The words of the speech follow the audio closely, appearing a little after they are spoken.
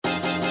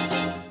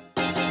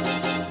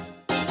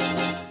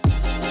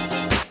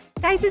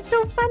Guys, it's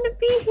so fun to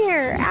be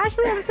here.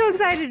 Ashley, I'm so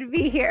excited to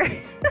be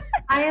here.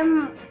 I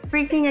am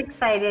freaking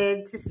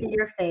excited to see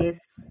your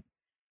face.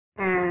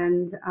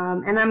 And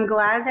I'm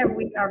glad that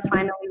we are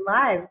finally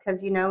live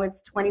because,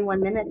 it's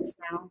 21 minutes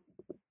now.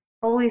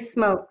 Holy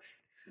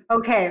smokes.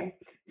 Okay.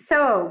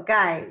 So,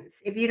 guys,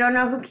 if you don't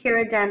know who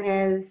Kiera Dent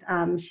is,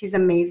 she's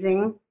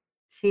amazing.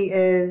 She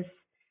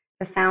is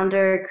the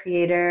founder,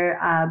 creator,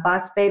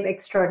 boss babe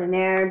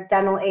extraordinaire,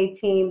 dental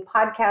A-team,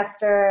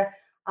 podcaster,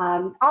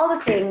 all the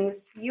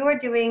things. You are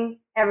doing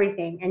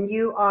everything, and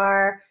you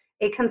are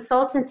a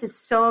consultant to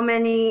so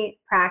many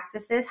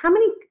practices. How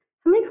many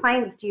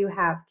clients do you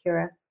have,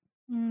 Kiera?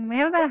 We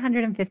have about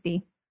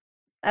 150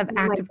 of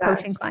active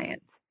coaching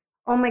clients.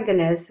 Oh my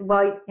goodness.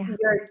 Well,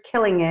 You're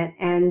killing it.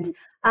 And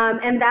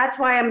that's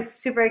why I'm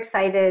super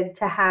excited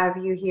to have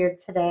you here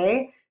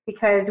today,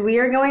 because we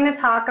are going to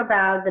talk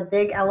about the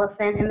big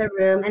elephant in the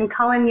room. And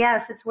Colin,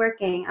 yes, it's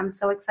working. I'm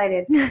so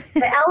excited.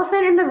 The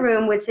elephant in the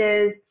room, which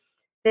is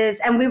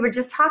this, and we were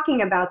just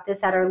talking about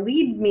this at our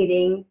lead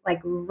meeting, like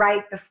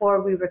right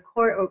before we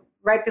record, or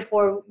right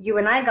before you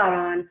and I got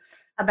on,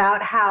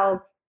 about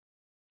how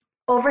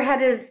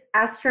overhead is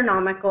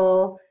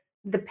astronomical.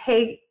 The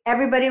pay,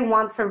 everybody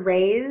wants a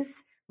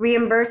raise.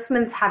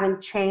 Reimbursements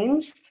haven't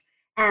changed.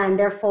 And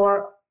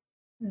therefore,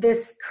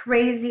 this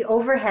crazy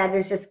overhead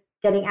is just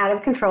getting out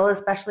of control,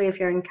 especially if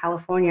you're in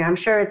California. I'm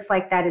sure it's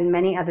like that in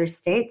many other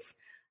states,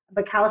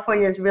 but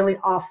California is really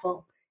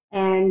awful.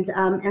 And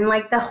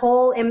like the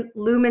whole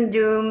loom and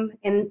doom,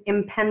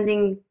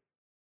 impending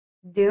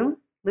doom,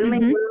 loom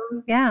and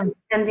gloom. Yeah.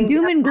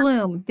 Doom and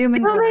gloom. Doom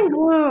and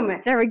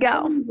gloom. There we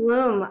go. Doom and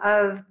gloom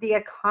of the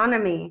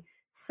economy.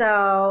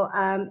 So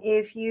should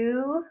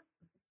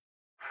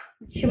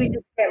we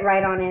just get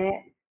right on in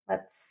it?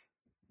 Let's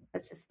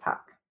just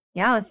talk.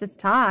 Yeah, let's just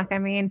talk. I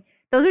mean,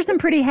 those are some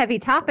pretty heavy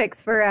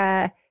topics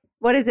for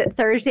what is it,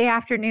 Thursday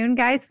afternoon,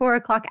 guys,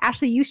 4:00.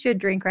 Ashley, you should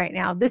drink right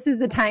now. This is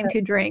the time to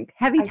drink.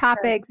 Heavy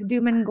topics,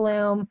 doom and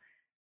gloom.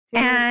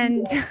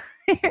 And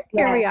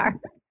here we are.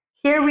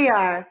 Here we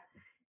are.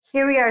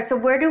 So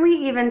where do we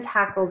even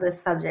tackle this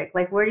subject?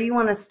 Like, where do you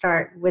want to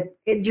start with?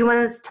 Do you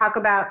want to talk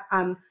about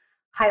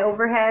high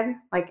overhead?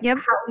 Like,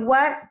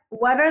 what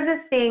are the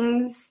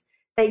things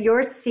that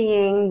you're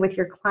seeing with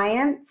your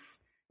clients,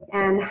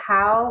 and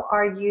how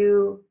are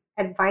you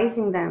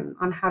advising them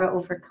on how to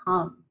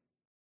overcome?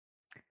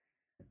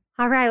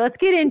 All right, let's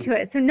get into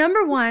it. So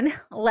number one,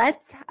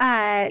 let's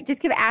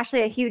just give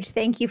Ashley a huge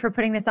thank you for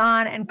putting this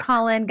on. And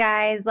Colin,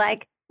 guys,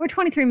 like, we're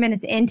 23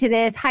 minutes into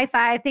this. High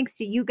five. Thanks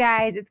to you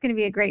guys. It's going to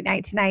be a great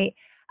night tonight.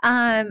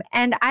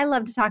 And I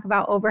love to talk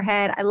about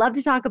overhead. I love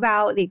to talk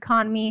about the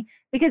economy,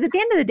 because at the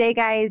end of the day,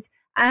 guys,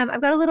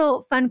 I've got a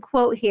little fun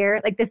quote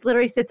here. Like, this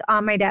literally sits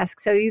on my desk,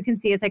 so you can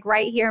see it's like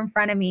right here in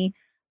front of me.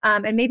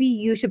 And maybe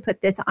you should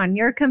put this on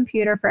your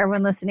computer for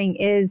everyone listening,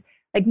 is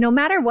like, no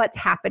matter what's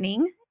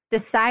happening,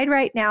 decide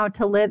right now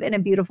to live in a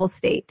beautiful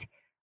state.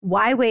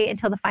 Why wait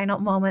until the final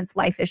moments?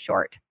 Life is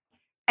short.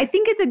 I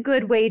think it's a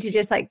good way to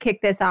just like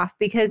kick this off,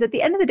 because at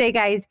the end of the day,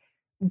 guys,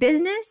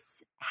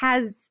 business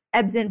has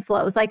ebbs and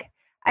flows. Like,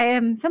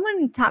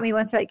 someone taught me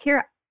once, like,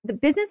 Kiera, the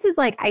business is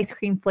like ice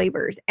cream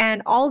flavors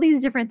and all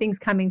these different things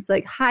coming. So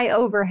like high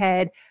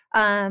overhead,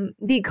 the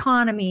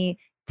economy,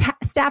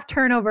 staff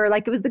turnover,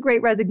 like it was the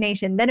Great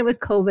Resignation, then it was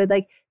COVID.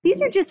 Like,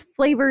 these are just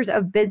flavors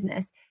of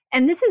business.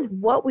 And this is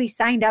what we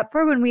signed up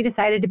for when we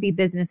decided to be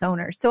business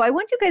owners. So I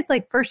want you guys,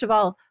 like, first of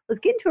all,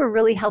 let's get into a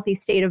really healthy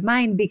state of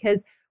mind,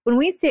 because when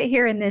we sit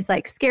here in this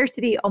like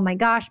scarcity, oh my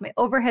gosh, my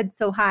overhead's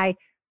so high,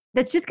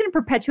 that's just going to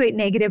perpetuate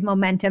negative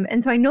momentum.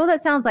 And so I know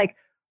that sounds like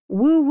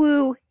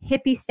woo-woo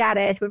hippie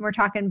status when we're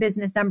talking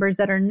business numbers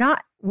that are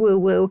not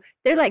woo-woo.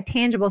 They're like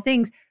tangible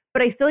things.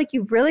 But I feel like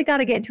you've really got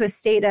to get into a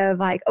state of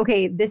like,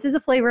 okay, this is a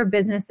flavor of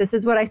business. This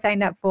is what I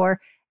signed up for.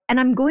 And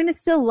I'm going to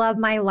still love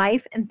my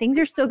life, and things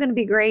are still going to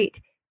be great.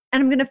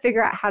 And I'm going to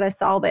figure out how to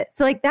solve it.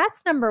 So like,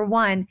 that's number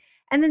one.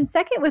 And then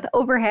second, with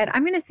overhead,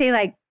 I'm going to say,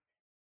 like,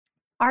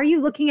 are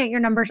you looking at your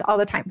numbers all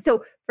the time?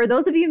 So for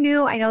those of you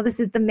new, I know this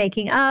is the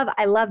making of.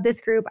 I love this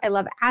group. I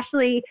love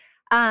Ashley.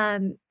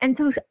 And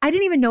so I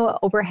didn't even know what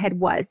overhead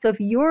was. So if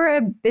you're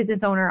a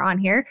business owner on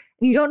here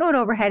and you don't know what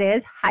overhead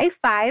is, high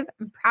five.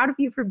 I'm proud of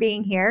you for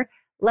being here.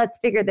 Let's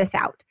figure this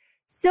out.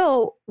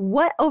 So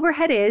what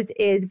overhead is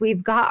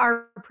we've got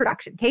our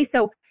production. Okay.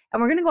 So,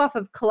 and we're going to go off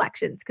of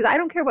collections, because I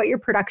don't care what your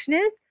production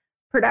is.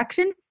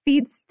 Production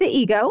feeds the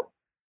ego.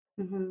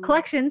 Mm-hmm.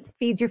 Collections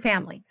feeds your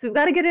family. So we've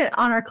got to get it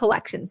on our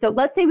collection. So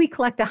let's say we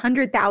collect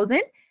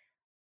 100,000.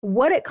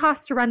 What it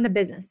costs to run the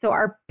business. So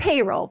our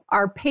payroll,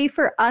 our pay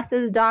for us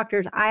as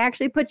doctors. I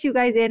actually put you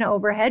guys in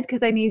overhead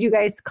because I need you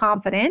guys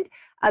confident.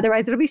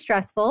 Otherwise, it'll be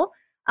stressful.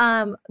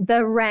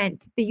 The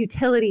rent, the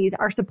utilities,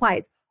 our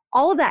supplies,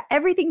 all of that,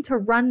 everything to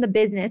run the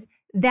business,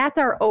 that's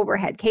our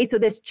overhead. Okay, so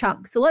this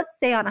chunk. So let's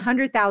say on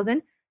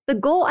 100,000, the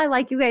goal I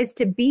like you guys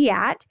to be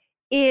at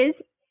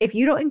is, if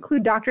you don't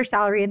include doctor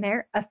salary in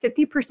there, a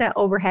 50%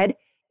 overhead.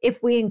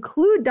 If we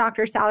include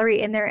doctor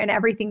salary in there and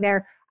everything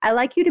there, I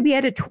like you to be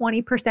at a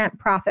 20%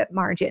 profit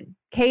margin.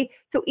 Okay.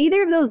 So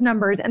either of those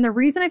numbers. And the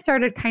reason I've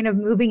started kind of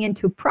moving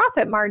into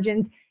profit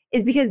margins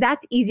is because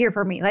that's easier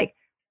for me. Like,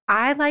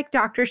 I like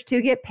doctors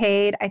to get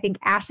paid. I think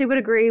Ashley would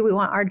agree. We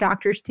want our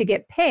doctors to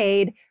get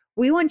paid.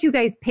 We want you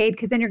guys paid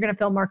because then you're going to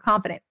feel more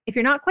confident. If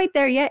you're not quite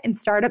there yet in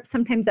startups,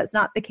 sometimes that's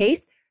not the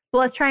case. But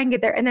let's try and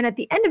get there. And then at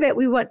the end of it,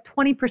 we want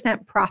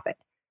 20% profit.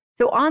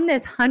 So on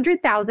this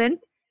 100,000,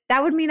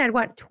 that would mean I'd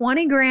want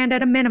 20 grand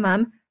at a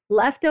minimum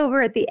left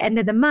over at the end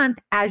of the month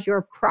as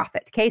your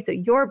profit. Okay. So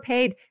you're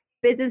paid,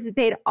 business is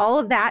paid, all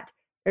of that.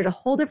 There's a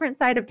whole different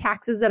side of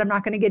taxes that I'm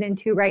not going to get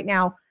into right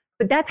now,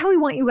 but that's how we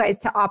want you guys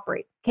to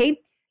operate.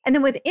 Okay. And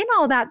then within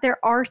all that,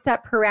 there are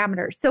set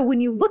parameters. So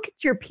when you look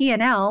at your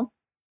P&L,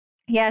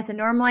 yes, a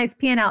normalized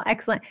P&L,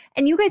 excellent.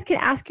 And you guys can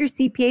ask your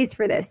CPAs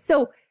for this.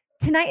 So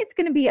tonight it's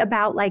going to be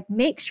about like,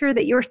 make sure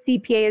that your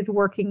CPA is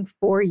working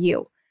for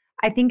you.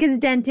 I think as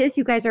dentists,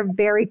 you guys are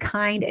very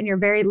kind and you're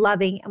very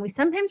loving. And we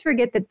sometimes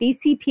forget that these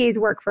CPAs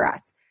work for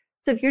us.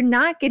 So if you're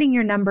not getting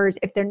your numbers,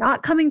 if they're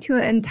not coming to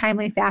it in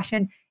timely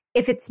fashion,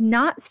 if it's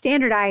not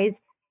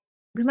standardized,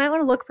 we might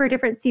want to look for a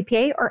different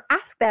CPA or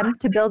ask them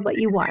to build what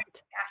you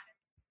want.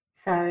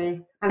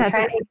 Sorry, I'm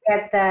trying to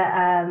get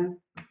the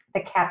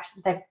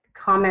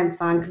comments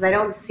on because I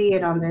don't see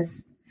it on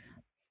this.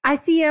 I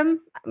see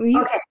them.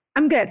 Okay.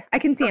 I'm good. I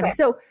can see them.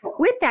 So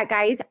with that,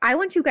 guys, I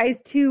want you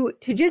guys to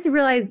just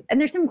realize, and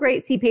there's some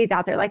great CPAs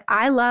out there. Like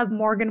I love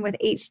Morgan with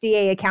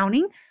HDA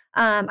accounting.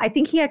 I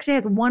think he actually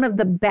has one of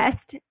the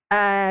best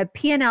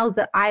P&Ls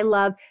that I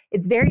love.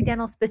 It's very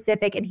dental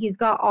specific and he's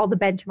got all the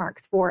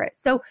benchmarks for it.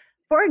 So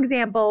for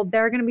example,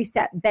 there are going to be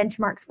set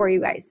benchmarks for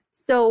you guys.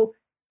 So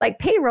like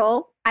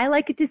payroll, I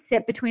like it to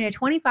sit between a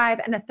 25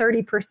 and a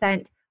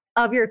 30%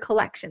 of your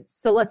collections.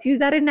 So let's use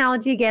that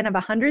analogy again of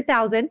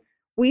 100,000.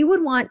 We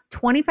would want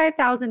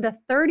 25,000 to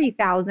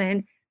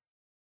 30,000.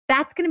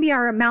 That's going to be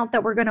our amount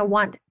that we're going to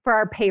want for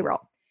our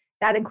payroll.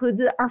 That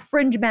includes our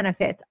fringe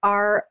benefits,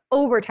 our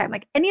overtime,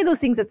 like any of those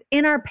things that's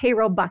in our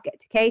payroll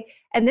bucket. Okay.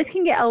 And this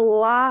can get a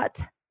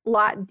lot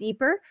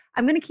deeper.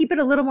 I'm going to keep it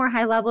a little more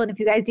high level. And if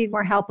you guys need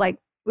more help, like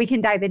we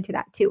can dive into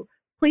that too.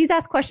 Please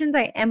ask questions.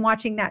 I am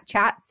watching that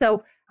chat.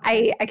 So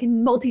I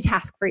can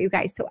multitask for you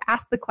guys. So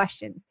ask the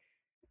questions.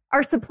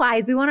 Our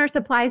supplies, we want our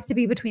supplies to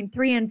be between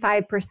 3 and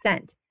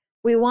 5%.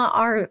 We want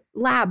our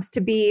labs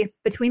to be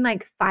between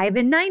like 5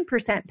 and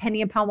 9%,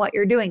 depending upon what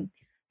you're doing.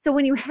 So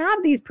when you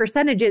have these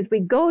percentages,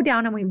 we go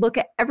down and we look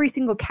at every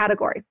single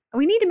category. And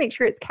we need to make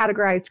sure it's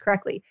categorized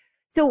correctly.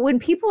 So when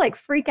people like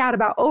freak out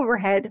about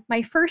overhead,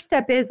 my first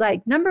step is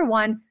like, number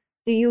one,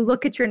 do you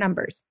look at your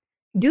numbers?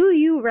 Do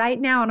you right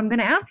now, and I'm going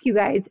to ask you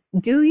guys,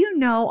 do you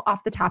know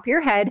off the top of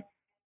your head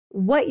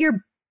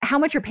how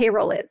much your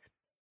payroll is?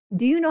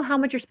 Do you know how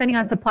much you're spending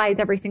on supplies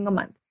every single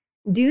month?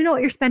 Do you know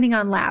what you're spending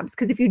on labs?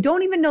 Because if you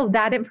don't even know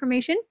that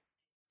information,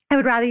 I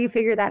would rather you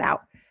figure that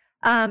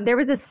out. There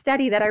was a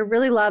study that I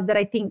really love that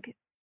I think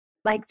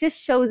like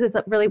just shows us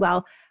really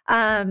well.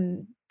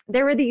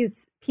 There were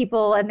these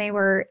people and they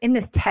were in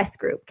this test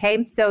group.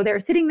 Okay. So they were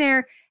sitting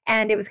there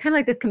and it was kind of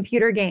like this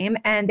computer game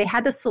and they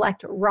had to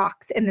select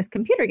rocks in this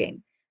computer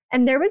game.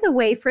 And there was a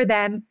way for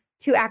them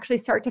to actually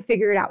start to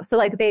figure it out. So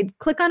like they'd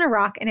click on a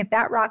rock and if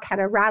that rock had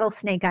a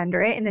rattlesnake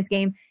under it in this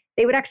game,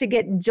 they would actually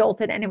get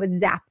jolted and it would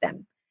zap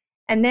them.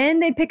 And then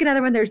they'd pick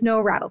another one, there's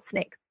no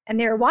rattlesnake. And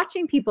they're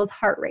watching people's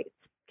heart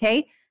rates.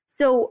 Okay.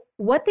 So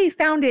what they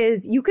found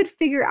is you could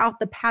figure out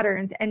the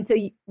patterns. And so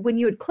when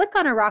you would click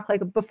on a rock,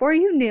 like before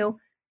you knew,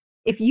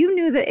 if you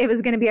knew that it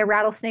was going to be a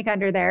rattlesnake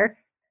under there,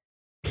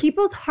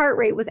 people's heart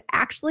rate was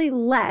actually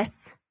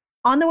less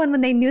on the one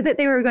when they knew that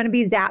they were going to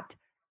be zapped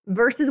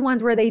versus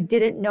ones where they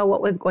didn't know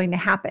what was going to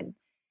happen.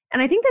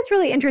 And I think that's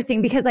really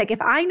interesting because like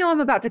if I know I'm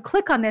about to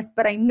click on this,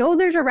 but I know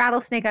there's a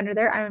rattlesnake under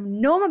there, I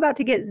know I'm about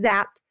to get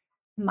zapped,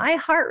 my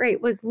heart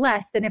rate was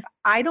less than if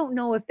I don't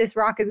know if this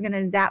rock is going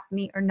to zap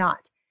me or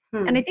not.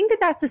 And I think that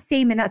that's the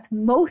same. And that's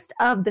most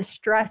of the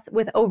stress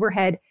with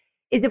overhead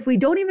is if we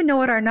don't even know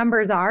what our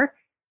numbers are,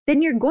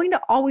 then you're going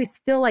to always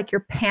feel like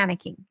you're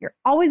panicking. You're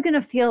always going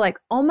to feel like,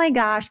 oh my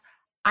gosh,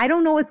 I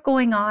don't know what's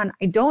going on.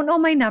 I don't know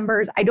my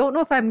numbers. I don't know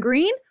if I'm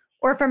green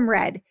or if I'm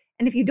red.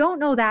 And if you don't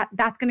know that,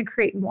 that's going to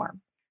create more.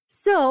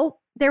 So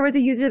there was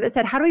a user that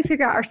said, how do we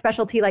figure out our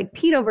specialty like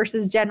pedo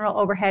versus general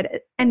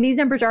overhead? And these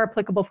numbers are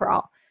applicable for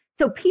all.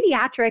 So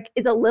pediatric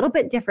is a little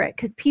bit different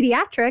because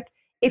pediatric,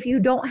 if you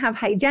don't have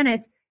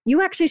hygienists,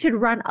 you actually should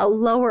run a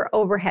lower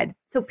overhead.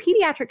 So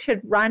pediatric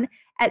should run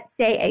at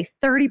say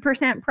a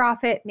 30%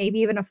 profit, maybe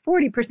even a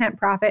 40%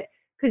 profit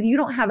because you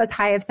don't have as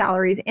high of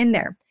salaries in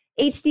there.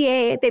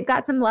 HDA, they've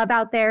got some love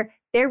out there.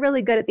 They're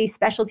really good at these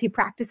specialty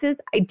practices.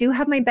 I do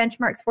have my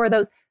benchmarks for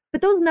those,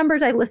 but those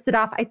numbers I listed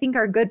off, I think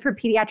are good for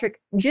pediatric.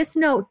 Just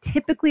know,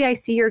 typically I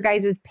see your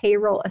guys'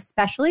 payroll,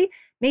 especially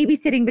maybe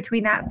sitting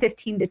between that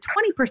 15 to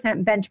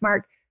 20%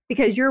 benchmark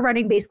because you're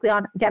running basically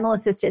on dental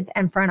assistants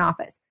and front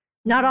office.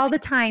 Not all the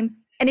time.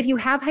 And if you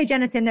have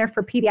hygienists in there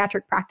for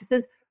pediatric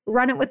practices,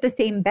 run it with the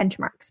same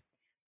benchmarks.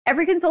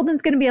 Every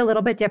consultant's going to be a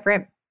little bit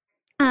different.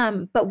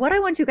 But what I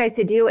want you guys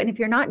to do, and if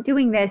you're not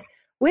doing this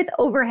with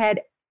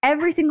overhead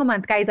every single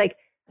month, guys, like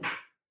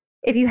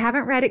If you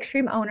haven't read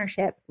Extreme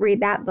Ownership,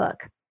 read that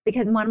book,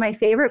 because one of my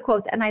favorite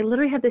quotes, and I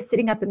literally have this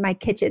sitting up in my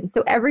kitchen.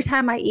 So every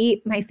time I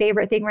eat, my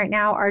favorite thing right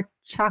now are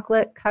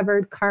chocolate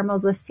covered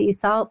caramels with sea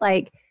salt.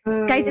 Like,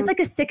 guys, it's like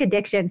a sick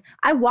addiction.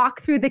 I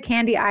walk through the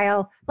candy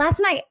aisle. Last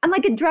night, I'm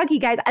like a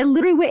druggie, guys. I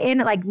literally went in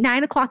at like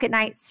 9 o'clock at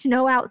night,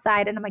 snow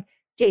outside, and I'm like,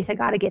 Jace, I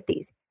got to get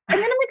these. And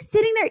then I'm like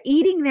sitting there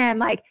eating them.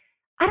 Like,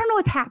 I don't know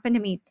what's happened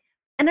to me.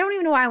 And I don't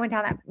even know why I went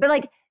down that. But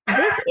like,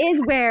 this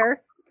is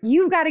where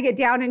you've got to get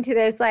down into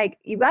this. Like,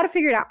 you've got to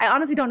figure it out. I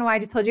honestly don't know why I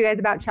just told you guys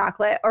about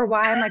chocolate or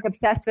why I'm like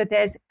obsessed with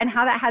this and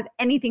how that has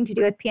anything to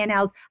do with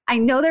P&Ls. I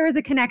know there was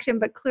a connection,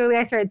 but clearly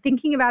I started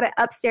thinking about it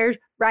upstairs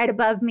right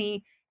above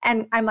me.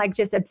 And I'm like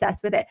just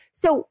obsessed with it.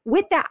 So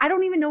with that, I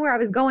don't even know where I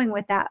was going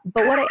with that.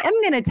 But what I am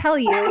going to tell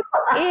you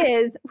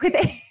is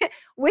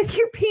with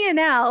your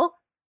P&L,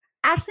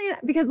 Ashley,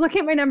 because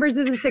looking at my numbers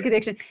is a sick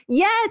addiction.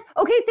 Yes.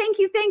 Okay. Thank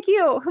you. Thank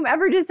you.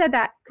 Whomever just said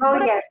that. Oh,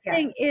 what yes. I'm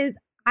saying is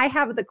I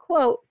have the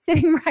quote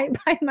sitting right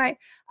by my,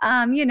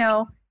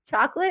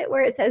 chocolate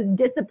where it says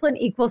discipline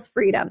equals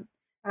freedom.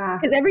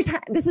 Because every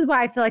time, this is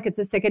why I feel like it's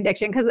a sick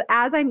addiction. Because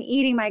as I'm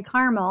eating my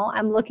caramel,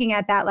 I'm looking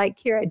at that like,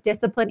 Kiera,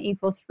 discipline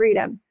equals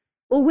freedom.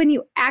 Well, when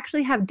you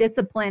actually have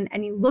discipline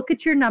and you look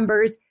at your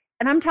numbers,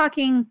 and I'm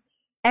talking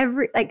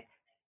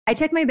I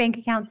check my bank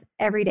accounts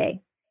every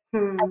day.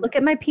 I look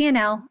at my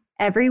P&L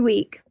every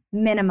week,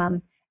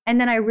 minimum.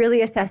 And then I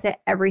really assess it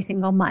every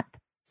single month.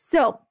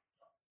 So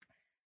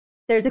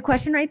there's a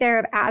question right there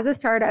of, as a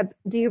startup,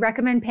 do you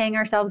recommend paying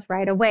ourselves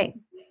right away?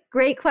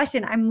 Great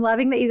question. I'm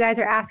loving that you guys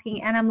are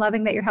asking, and I'm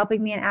loving that you're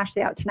helping me and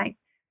Ashley out tonight.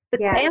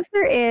 The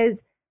answer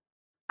is,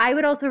 I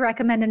would also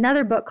recommend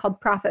another book called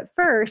Profit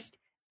First.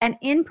 And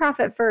in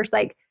Profit First,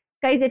 like,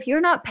 guys, if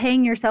you're not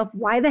paying yourself,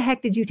 why the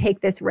heck did you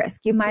take this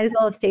risk? You might as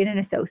well have stayed an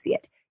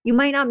associate. You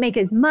might not make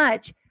as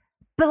much,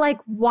 but like,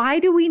 why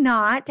do we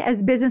not,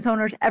 as business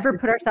owners, ever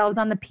put ourselves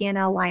on the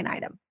P&L line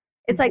item?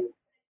 It's like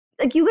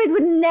you guys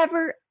would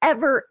never,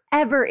 ever,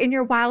 ever in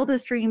your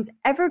wildest dreams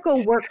ever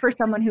go work for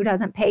someone who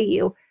doesn't pay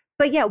you.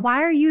 But yeah,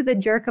 why are you the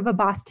jerk of a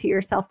boss to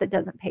yourself that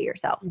doesn't pay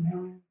yourself?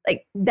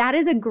 Like, that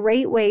is a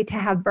great way to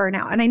have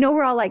burnout. And I know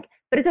we're all like,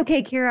 but it's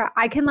okay, Kiera,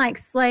 I can like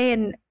slay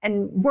and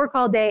work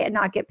all day and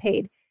not get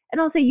paid.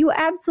 And I'll say, you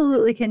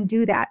absolutely can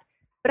do that.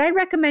 But I'd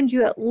recommend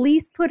you at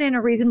least put in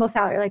a reasonable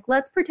salary. Like,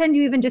 let's pretend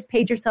you even just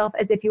paid yourself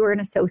as if you were an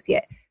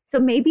associate. So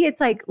maybe it's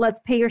like, let's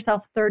pay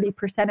yourself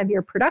 30% of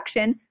your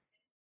production.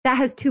 That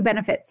has two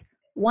benefits.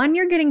 One,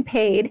 you're getting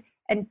paid.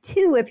 And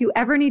two, if you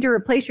ever need to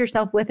replace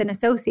yourself with an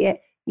associate,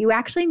 you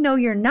actually know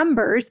your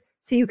numbers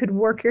so you could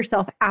work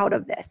yourself out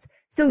of this.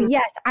 So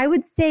yes, I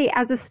would say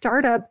as a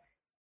startup,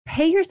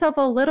 pay yourself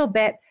a little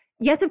bit.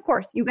 Yes, of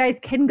course, you guys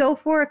can go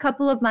for a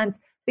couple of months,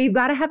 but you've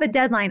got to have a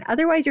deadline.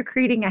 Otherwise, you're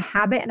creating a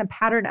habit and a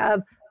pattern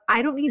of,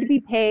 I don't need to be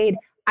paid.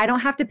 I don't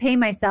have to pay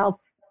myself.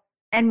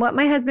 And what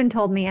my husband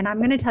told me, and I'm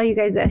going to tell you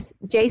guys this,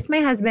 Jace, my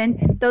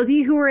husband, those of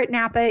you who were at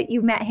Napa,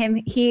 you've met him.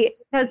 He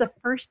does the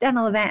first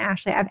dental event,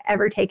 Ashley, I've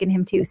ever taken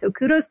him to. So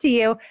kudos to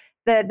you.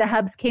 The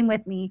hubs came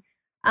with me.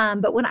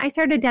 But when I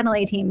started Dental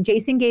A Team,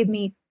 Jason gave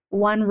me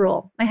one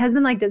rule. My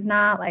husband does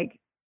not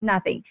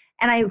nothing.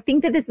 And I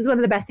think that this is one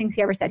of the best things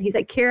he ever said. He's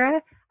like,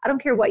 Kiera, I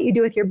don't care what you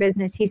do with your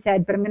business. He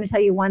said, but I'm going to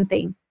tell you one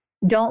thing.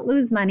 Don't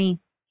lose money.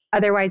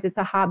 Otherwise, it's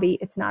a hobby.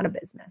 It's not a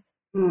business.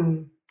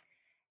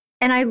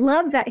 And I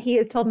love that he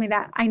has told me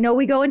that. I know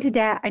we go into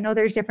debt. I know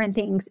there's different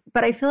things,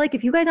 but I feel like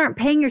if you guys aren't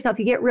paying yourself,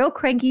 you get real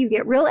cranky, you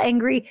get real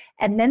angry.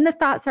 And then the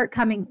thoughts start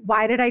coming.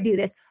 Why did I do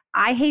this?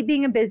 I hate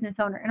being a business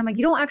owner. And I'm like,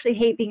 you don't actually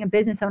hate being a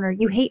business owner.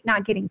 You hate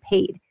not getting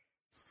paid.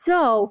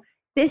 So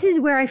this is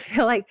where I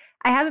feel like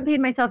I haven't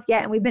paid myself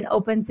yet. And we've been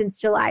open since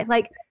July.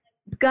 Like,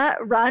 gut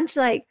wrench,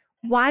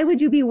 why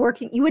would you be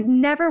working? You would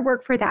never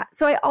work for that.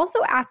 So I also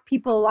ask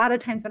people a lot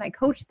of times when I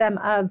coach them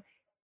of,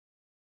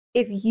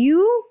 if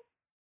you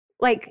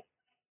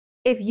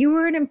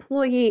were an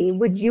employee,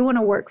 would you want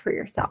to work for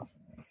yourself?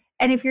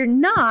 And if you're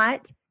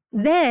not,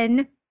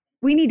 then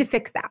we need to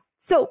fix that.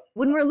 So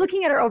when we're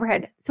looking at our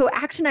overhead, so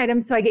action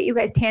items, so I get you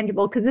guys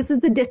tangible, because this is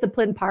the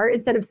discipline part.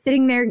 Instead of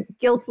sitting there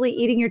guiltily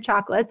eating your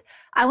chocolates,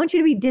 I want you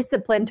to be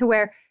disciplined to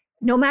where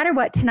no matter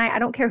what tonight, I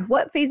don't care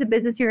what phase of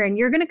business you're in,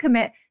 you're going to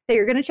commit that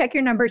you're going to check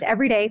your numbers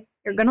every day.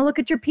 You're going to look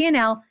at your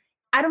P&L.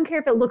 I don't care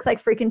if it looks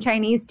like freaking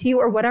Chinese to you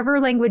or whatever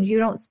language you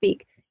don't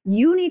speak.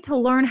 You need to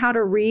learn how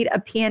to read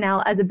a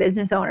P&L as a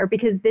business owner,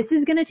 because this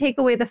is going to take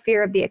away the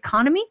fear of the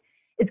economy.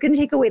 It's going to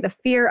take away the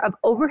fear of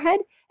overhead,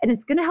 and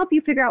it's going to help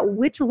you figure out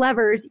which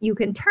levers you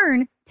can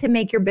turn to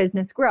make your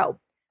business grow.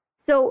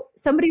 So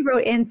somebody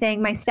wrote in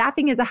saying, my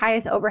staffing is the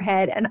highest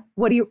overhead, and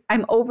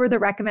I'm over the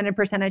recommended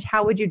percentage.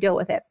 How would you deal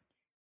with it?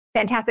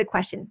 Fantastic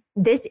question.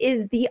 This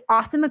is the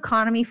awesome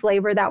economy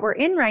flavor that we're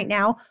in right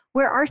now,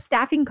 where our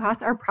staffing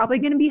costs are probably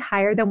going to be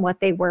higher than what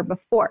they were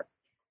before.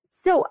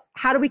 So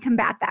how do we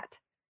combat that?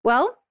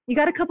 Well, you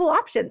got a couple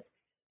options,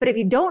 but if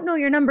you don't know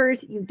your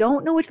numbers, you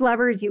don't know which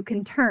levers you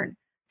can turn.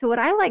 So what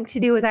I like to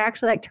do is I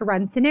actually like to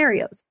run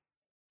scenarios.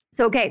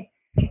 So, okay,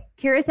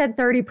 Kiera said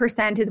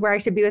 30% is where I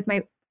should be with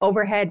my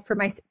overhead for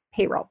my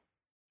payroll.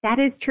 That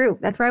is true.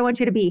 That's where I want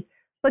you to be.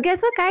 But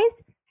guess what,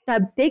 guys?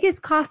 The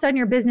biggest cost on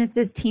your business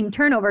is team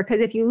turnover. Because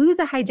if you lose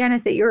a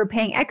hygienist that you were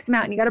paying X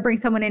amount and you got to bring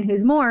someone in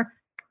who's more,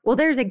 well,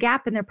 there's a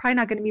gap and they're probably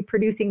not going to be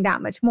producing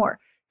that much more.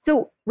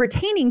 So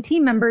retaining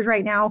team members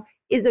right now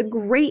is a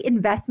great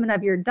investment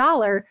of your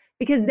dollar,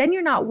 because then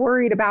you're not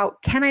worried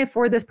about, can I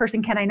afford this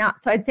person? Can I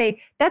not? So I'd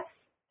say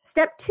that's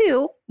step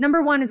 2.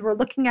 Number 1 is we're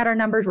looking at our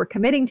numbers. We're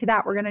committing to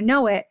that. We're going to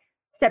know it.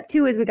 Step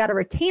 2 is we got to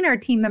retain our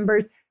team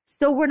members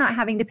so we're not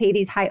having to pay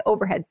these high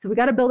overheads. So we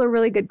got to build a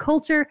really good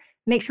culture,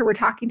 make sure we're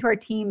talking to our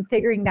team,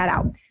 figuring that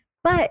out.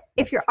 But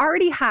if you're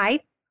already high,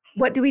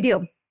 what do we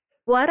do?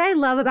 What I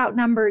love about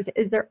numbers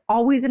is they're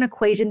always an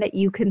equation that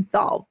you can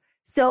solve.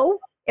 So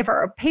if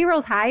our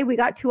payroll's high, we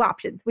got 2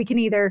 options. We can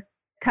either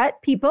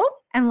cut people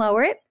and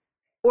lower it,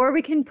 or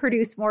we can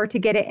produce more to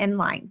get it in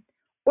line.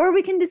 Or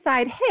we can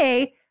decide,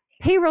 hey,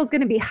 payroll's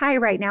going to be high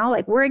right now.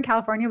 Like, we're in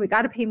California, we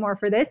got to pay more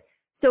for this.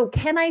 So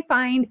can I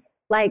find,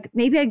 like,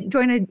 maybe I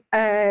join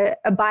a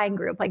buying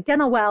group like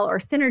Dental Well or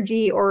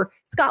Synergy or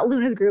Scott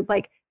Luna's group.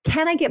 Like,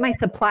 can I get my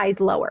supplies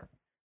lower?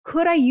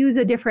 Could I use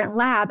a different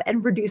lab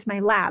and reduce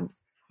my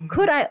labs?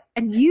 Could I?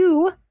 And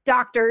you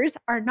doctors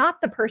are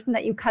not the person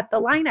that you cut the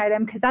line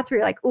item, because that's where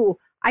you're like, oh,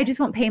 I just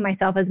won't pay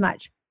myself as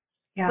much.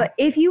 Yeah. But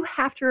if you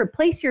have to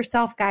replace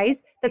yourself,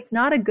 guys, that's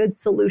not a good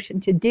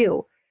solution to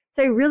do.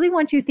 So I really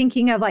want you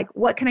thinking of, like,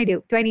 what can I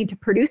do? Do I need to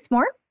produce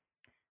more?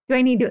 Do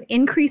I need to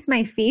increase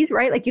my fees,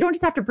 right? Like, you don't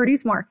just have to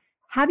produce more.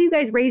 Have you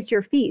guys raised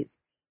your fees?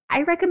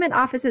 I recommend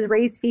offices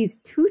raise fees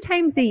 2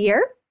 times a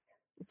year.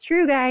 It's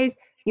true, guys.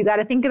 You got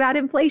to think about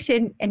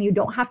inflation, and you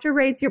don't have to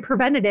raise your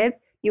preventative.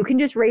 You can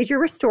just raise your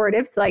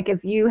restorative. So like,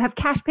 if you have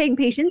cash paying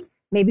patients,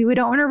 maybe we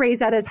don't want to raise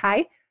that as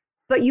high,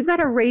 but you've got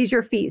to raise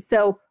your fees.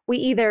 So we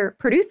either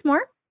produce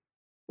more,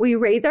 we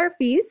raise our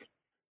fees,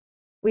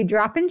 we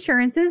drop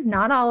insurances,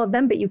 not all of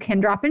them, but you can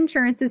drop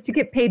insurances to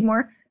get paid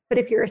more. But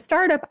if you're a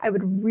startup, I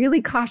would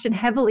really caution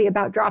heavily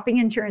about dropping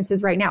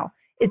insurances right now.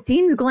 It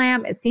seems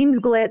glam, it seems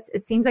glitz,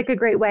 it seems like a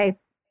great way.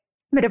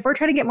 But if we're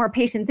trying to get more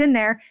patients in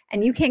there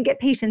and you can't get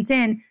patients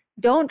in,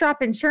 don't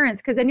drop insurance,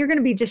 because then you're going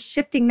to be just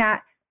shifting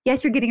that.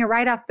 Yes, you're getting a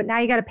write-off, but now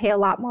you got to pay a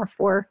lot more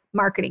for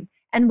marketing.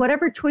 And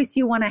whatever choice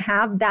you want to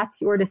have,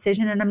 that's your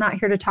decision. And I'm not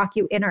here to talk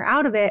you in or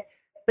out of it,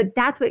 but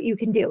that's what you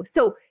can do.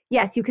 So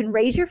yes, you can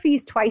raise your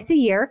fees twice a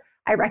year.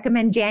 I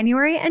recommend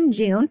January and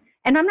June.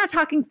 And I'm not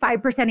talking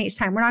 5% each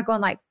time. We're not going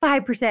like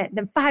 5%,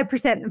 then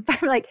 5%, and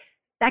 5%. Like,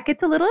 that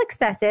gets a little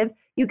excessive.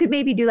 You could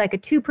maybe do like a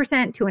 2%,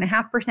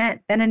 2.5%,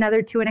 then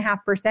another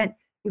 2.5%.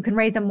 You can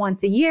raise them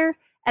once a year.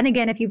 And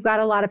again, if you've got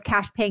a lot of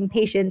cash paying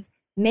patients,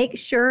 make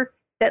sure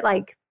that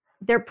like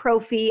their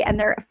prophy and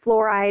their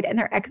fluoride and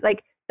their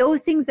like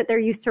those things that they're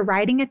used to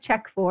writing a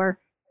check for,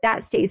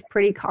 that stays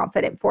pretty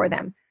confident for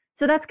them.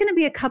 So that's going to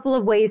be a couple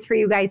of ways for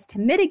you guys to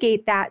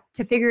mitigate that,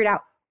 to figure it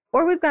out.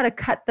 Or we've got to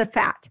cut the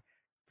fat.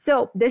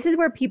 So this is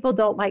where people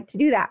don't like to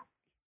do that.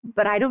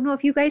 But I don't know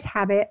if you guys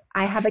have it.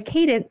 I have a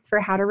cadence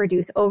for how to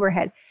reduce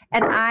overhead.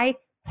 And I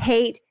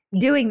hate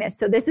doing this.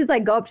 So this is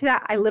like, go up to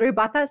that. I literally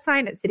bought that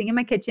sign. It's sitting in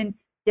my kitchen.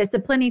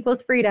 Discipline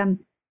equals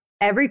freedom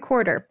every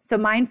quarter. So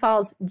mine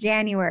falls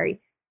January.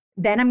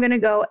 Then I'm going to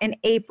go in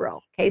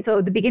April. Okay. So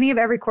the beginning of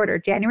every quarter,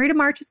 January to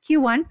March is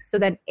Q1. So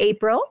then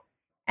April.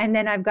 And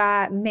then I've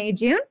got May,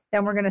 June.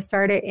 Then we're going to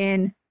start it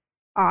in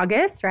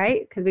August,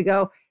 right? Because we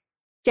go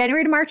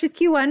January to March is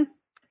Q1.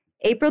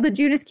 April to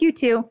June is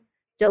Q2.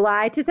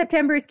 July to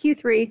September is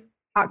Q3.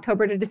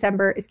 October to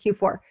December is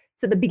Q4.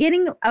 So the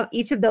beginning of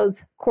each of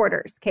those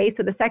quarters. Okay.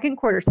 So the second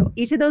quarter. So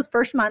each of those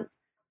first months,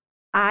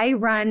 I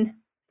run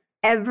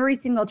every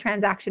single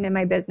transaction in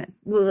my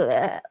business.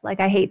 Blah, like,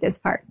 I hate this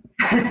part.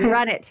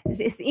 Run it.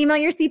 Just email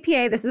your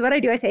CPA. This is what I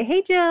do. I say,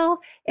 hey, Jill,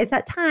 it's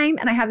that time.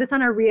 And I have this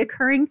on a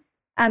reoccurring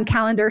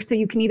calendar. So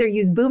you can either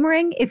use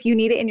Boomerang if you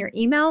need it in your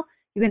email.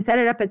 You can set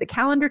it up as a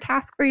calendar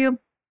task for you.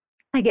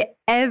 I get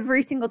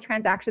every single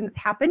transaction that's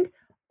happened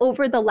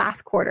over the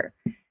last quarter.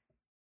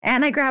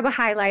 And I grab a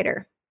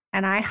highlighter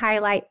and I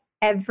highlight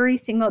every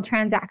single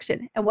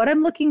transaction. And what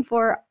I'm looking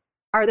for,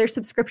 are there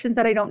subscriptions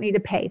that I don't need to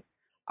pay?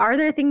 Are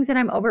there things that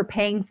I'm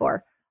overpaying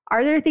for?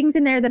 Are there things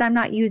in there that I'm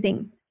not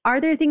using? Are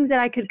there things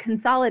that I could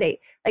consolidate?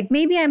 Like,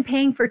 maybe I'm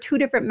paying for 2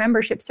 different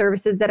membership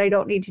services that I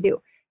don't need to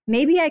do.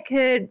 Maybe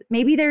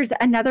there's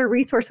another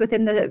resource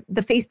within the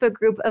Facebook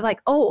group of like,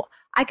 oh,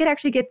 I could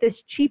actually get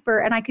this cheaper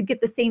and I could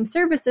get the same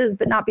services,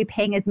 but not be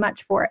paying as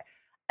much for it.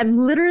 I'm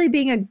literally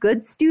being a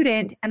good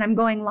student and I'm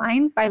going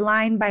line by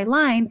line by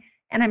line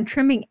and I'm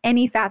trimming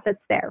any fat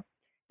that's there.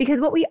 Because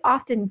what we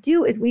often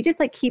do is we just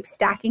like keep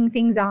stacking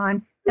things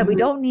on that we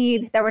don't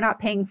need, that we're not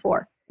paying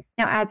for.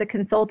 Now, as a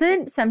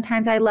consultant,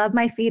 sometimes I love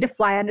my fee to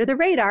fly under the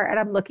radar and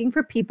I'm looking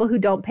for people who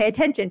don't pay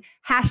attention.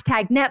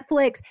 Hashtag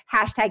Netflix,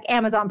 hashtag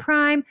Amazon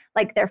Prime,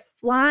 like they're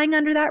flying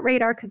under that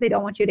radar because they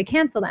don't want you to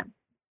cancel them.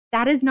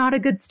 That is not a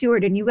good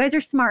steward, and you guys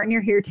are smart and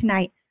you're here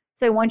tonight.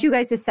 So I want you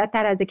guys to set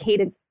that as a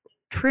cadence.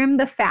 Trim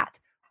the fat.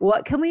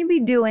 What can we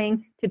be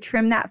doing to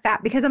trim that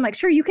fat? Because I'm like,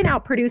 sure, you can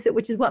outproduce it,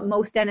 which is what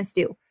most dentists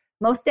do.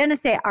 Most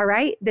dentists say, all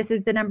right, this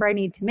is the number I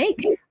need to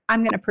make.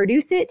 I'm going to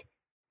produce it.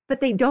 But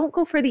they don't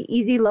go for the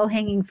easy,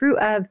 low-hanging fruit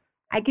of,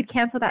 I could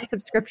cancel that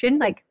subscription.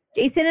 Like,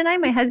 Jason and I,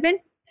 my husband,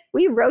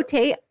 we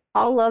rotate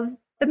all of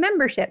the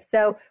membership.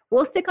 So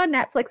we'll stick on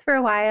Netflix for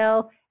a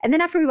while. And then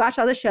after we watch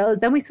all the shows,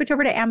 then we switch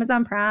over to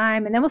Amazon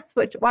Prime and then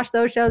we'll watch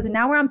those shows. And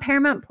now we're on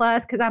Paramount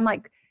Plus because I'm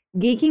like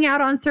geeking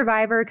out on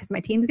Survivor because my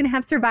team's going to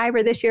have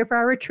Survivor this year for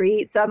our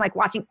retreat. So I'm like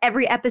watching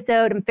every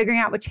episode and figuring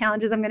out what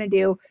challenges I'm going to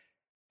do.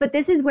 But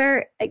this is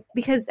where,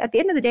 because at the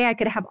end of the day, I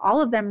could have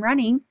all of them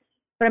running,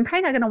 but I'm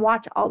probably not going to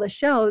watch all the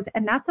shows.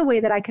 And that's a way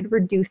that I could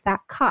reduce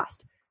that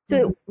cost.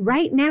 So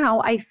right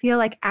now, I feel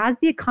like as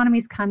the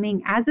economy's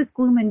coming, as this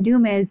gloom and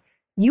doom is,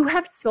 you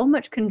have so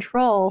much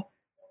control,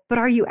 but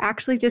are you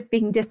actually just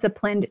being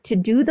disciplined to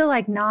do the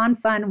like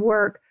non-fun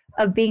work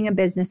of being a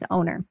business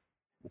owner?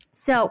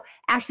 So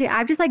Ashley,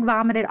 I've just like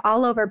vomited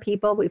all over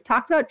people. We've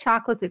talked about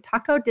chocolates. We've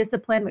talked about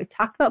discipline. We've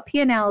talked about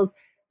P&Ls.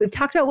 We've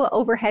talked about what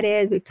overhead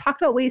is. We've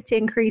talked about ways to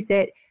increase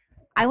it.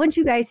 I want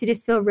you guys to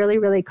just feel really,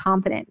 really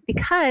confident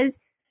because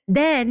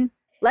then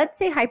let's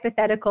say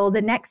hypothetical,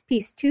 the next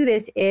piece to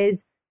this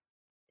is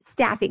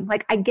staffing.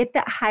 Like I get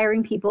that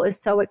hiring people is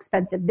so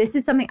expensive. This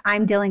is something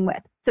I'm dealing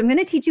with. So I'm going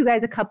to teach you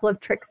guys a couple of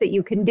tricks that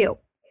you can do.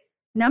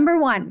 Number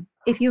one,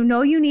 if you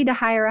know you need to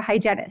hire a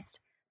hygienist,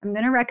 I'm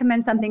going to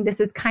recommend something. This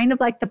is kind of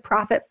like the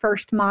profit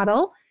first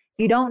model.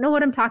 If you don't know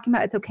what I'm talking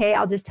about, it's okay.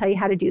 I'll just tell you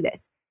how to do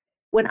this.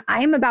 When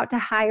I'm about to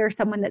hire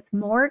someone that's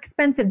more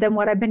expensive than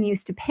what I've been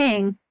used to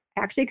paying,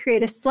 I actually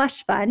create a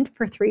slush fund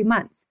for 3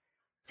 months.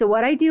 So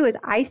what I do is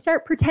I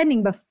start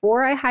pretending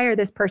before I hire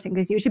this person,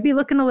 because you should be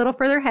looking a little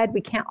further ahead.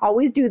 We can't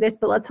always do this,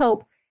 but let's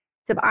hope.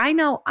 So if I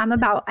know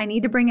I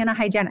need to bring in a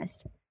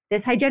hygienist,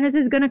 this hygienist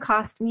is going to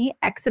cost me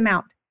X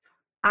amount.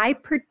 I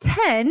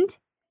pretend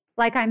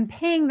like I'm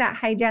paying that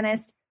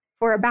hygienist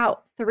for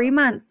about 3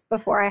 months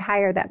before I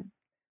hire them.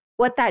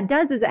 What that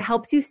does is it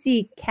helps you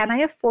see, can I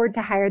afford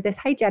to hire this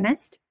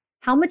hygienist?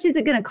 How much is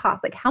it going to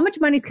cost? Like how much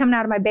money is coming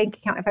out of my bank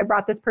account if I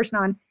brought this person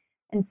on?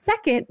 And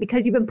second,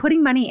 because you've been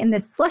putting money in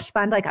this slush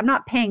fund, like I'm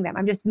not paying them,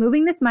 I'm just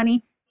moving this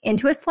money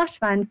into a slush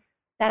fund,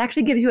 that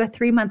actually gives you a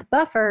 3-month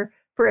buffer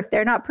for if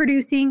they're not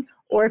producing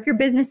or if your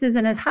business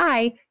isn't as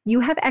high,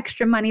 you have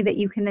extra money that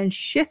you can then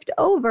shift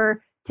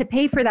over to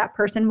pay for that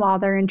person while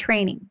they're in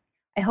training.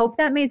 I hope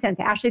that made sense.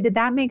 Ashley, did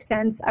that make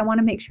sense? I want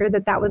to make sure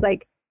that that was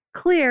like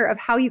clear of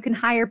how you can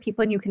hire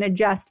people and you can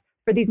adjust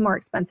for these more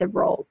expensive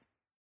roles.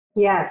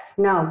 Yes,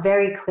 no,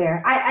 very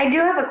clear. I do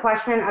have a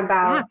question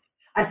about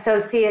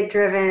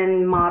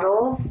associate-driven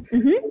models.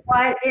 Mm-hmm.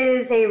 What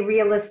is a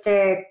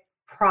realistic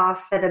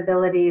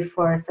profitability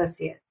for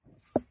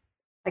associates?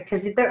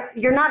 Because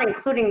you're not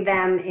including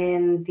them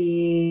in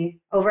the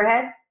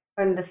overhead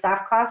and the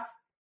staff costs.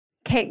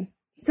 Okay,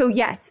 so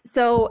yes.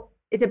 So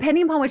it's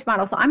depending upon which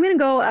model. So I'm going to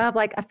go of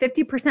like a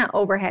 50%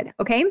 overhead.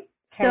 Okay.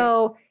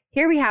 So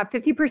here we have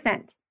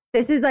 50%.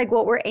 This is like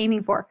what we're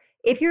aiming for.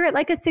 If you're at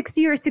like a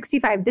 60 or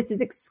 65, this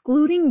is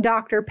excluding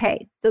doctor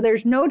pay. So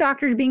there's no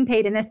doctors being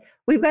paid in this.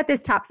 We've got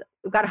this top,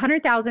 we've got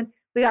 100,000.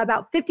 We got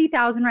about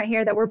 50,000 right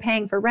here that we're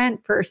paying for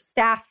rent, for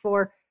staff,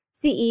 for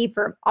CE,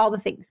 for all the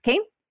things. Okay.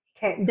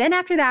 Then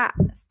after that,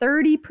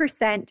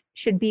 30%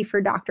 should be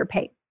for doctor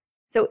pay.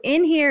 So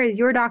in here is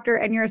your doctor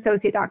and your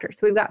associate doctor.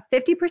 So we've got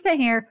 50%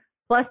 here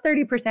plus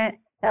 30%.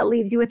 That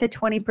leaves you with a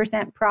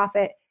 20%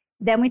 profit.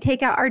 Then we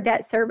take out our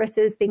debt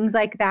services, things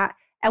like that.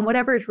 And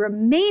whatever is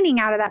remaining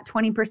out of that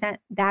 20%,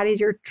 that is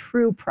your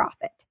true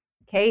profit.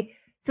 Okay.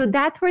 So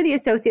that's where the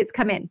associates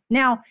come in.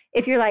 Now,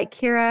 if you're like,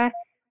 Kiera,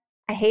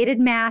 I hated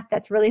math.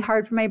 That's really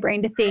hard for my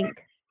brain to think.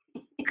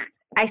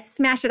 I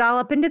smash it all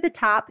up into the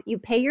top. You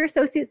pay your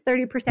associates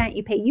 30%.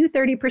 You pay you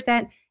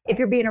 30%. If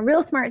you're being a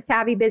real smart,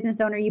 savvy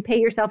business owner, you pay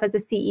yourself as a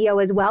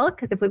CEO as well.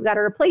 Because if we've got to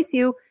replace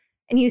you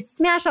and you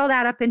smash all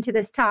that up into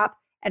this top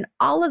and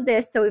all of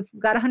this. So if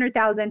we've got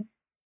 100,000,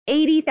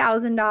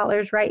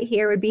 $80,000 right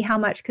here would be how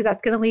much? Because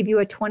that's going to leave you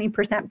a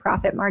 20%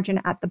 profit margin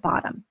at the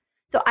bottom.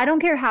 So I don't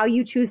care how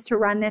you choose to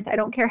run this. I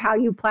don't care how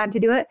you plan to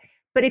do it.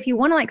 But if you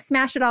want to like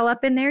smash it all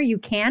up in there, you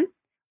can.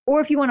 Or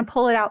if you want to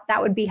pull it out,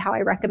 that would be how I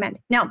recommend.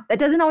 Now, that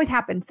doesn't always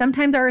happen.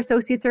 Sometimes our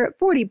associates are at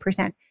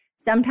 40%.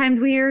 Sometimes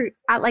we're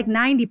at like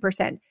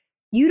 90%.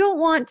 You don't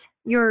want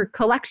your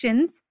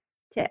collections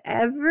to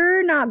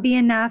ever not be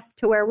enough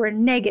to where we're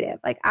negative.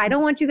 Like I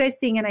don't want you guys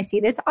seeing, and I see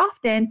this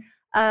often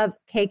of,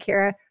 okay,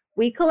 Kiera,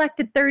 we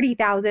collected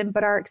 30,000,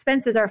 but our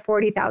expenses are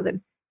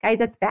 40,000. Guys,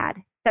 that's bad.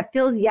 That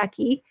feels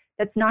yucky.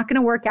 That's not going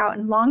to work out.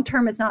 And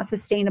long-term, it's not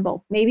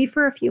sustainable. Maybe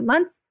for a few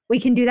months, we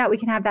can do that. We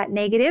can have that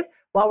negative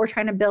while we're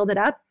trying to build it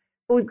up,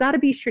 but we've got to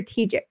be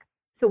strategic.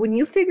 So when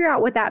you figure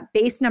out what that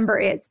base number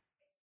is,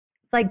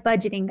 it's like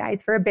budgeting,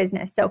 guys, for a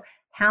business. So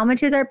how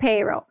much is our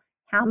payroll?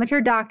 How much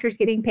are doctors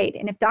getting paid?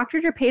 And if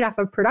doctors are paid off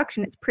of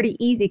production, it's pretty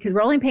easy because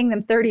we're only paying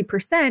them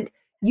 30%.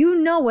 You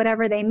know,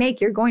 whatever they make,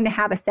 you're going to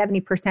have a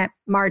 70%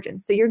 margin.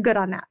 So you're good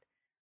on that.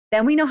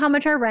 Then we know how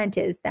much our rent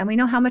is. Then we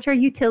know how much our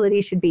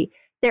utilities should be.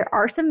 There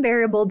are some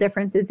variable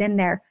differences in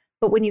there.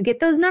 But when you get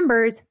those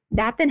numbers,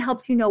 that then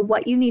helps you know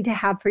what you need to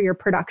have for your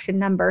production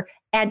number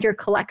and your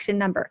collection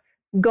number.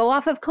 Go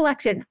off of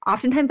collection.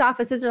 Oftentimes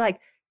offices are like,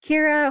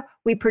 Kiera,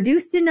 we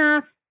produced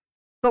enough.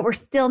 but we're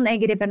still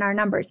negative in our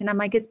numbers. And I'm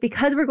like, it's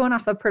because we're going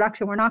off of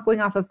production. We're not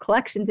going off of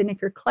collections. And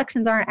if your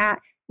collections aren't at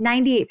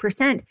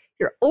 98%,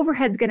 your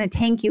overhead's going to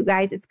tank, you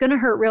guys. It's going to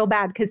hurt real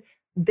bad because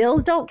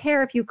bills don't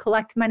care if you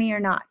collect money or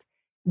not.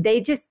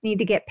 They just need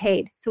to get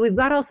paid. So we've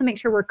got to also make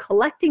sure we're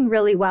collecting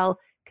really well,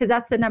 because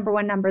that's the number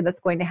one number that's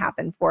going to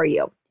happen for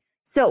you.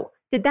 So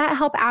did that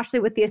help, Ashley,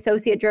 with the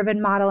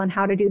associate-driven model and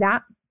how to do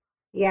that?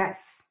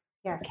 Yes.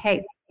 Yes.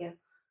 Okay.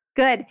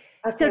 Good.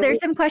 Okay, so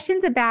there's some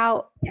questions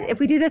about if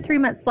we do the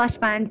 3-month slush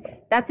fund,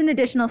 that's an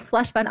additional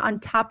slush fund on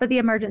top of the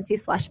emergency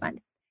slush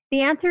fund.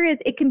 The answer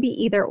is it can be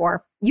either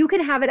or. You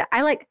can have it.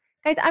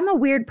 Guys, I'm a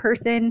weird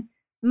person.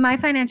 My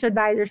financial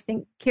advisors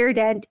think Kiera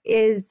Dent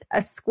is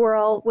a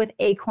squirrel with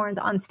acorns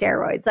on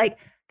steroids. Like,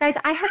 guys,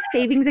 I have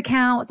savings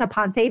accounts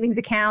upon savings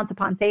accounts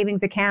upon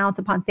savings accounts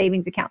upon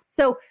savings accounts.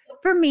 So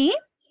for me,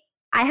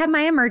 I have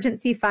my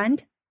emergency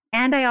fund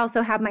and I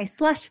also have my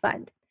slush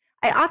fund.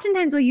 I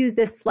oftentimes will use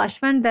this slush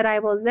fund that I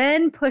will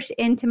then push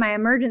into my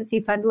emergency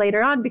fund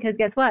later on, because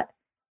guess what?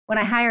 When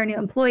I hire a new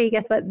employee,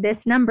 guess what?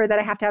 This number that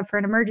I have to have for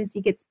an emergency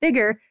gets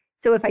bigger.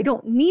 So if I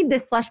don't need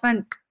this slush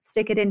fund,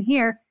 stick it in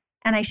here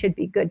and I should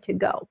be good to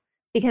go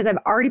because I've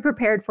already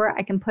prepared for it.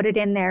 I can put it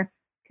in there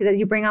because as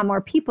you bring on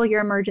more people, your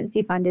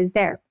emergency fund is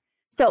there.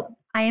 So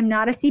I am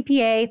not a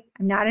CPA.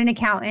 I'm not an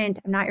accountant.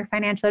 I'm not your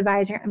financial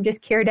advisor. I'm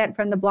just Kiera Dent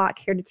from the block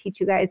here to teach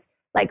you guys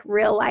like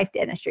real life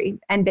dentistry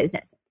and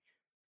business.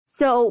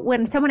 So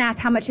when someone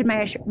asks how much should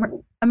my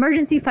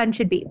emergency fund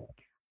should be,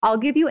 I'll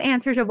give you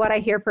answers of what I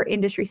hear for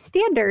industry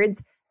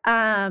standards.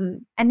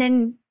 And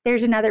then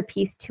there's another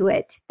piece to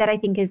it that I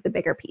think is the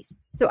bigger piece.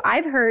 So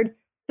I've heard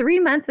 3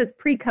 months was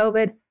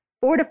pre-COVID,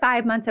 4 to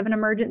 5 months of an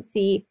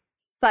emergency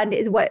fund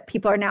is what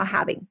people are now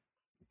having.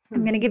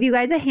 I'm going to give you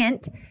guys a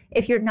hint.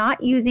 If you're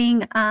not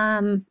using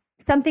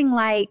something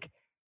like,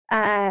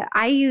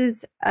 I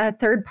use a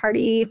third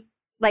party,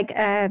 like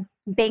a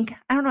bank,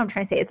 I don't know what I'm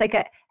trying to say. It's like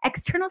an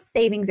external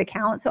savings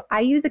account. So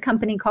I use a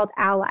company called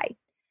Ally.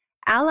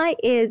 Ally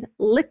is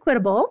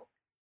liquidable,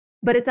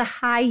 but it's a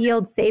high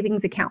yield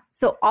savings account.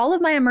 So all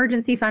of my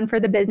emergency fund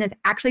for the business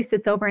actually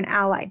sits over in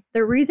Ally.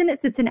 The reason it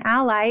sits in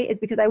Ally is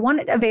because I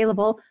want it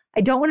available.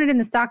 I don't want it in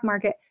the stock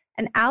market.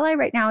 And Ally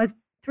right now is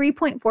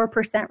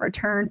 3.4%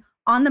 return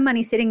on the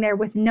money sitting there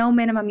with no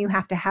minimum you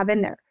have to have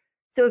in there.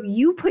 So if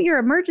you put your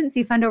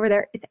emergency fund over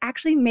there, it's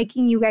actually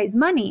making you guys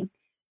money.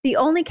 The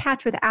only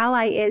catch with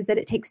Ally is that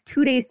it takes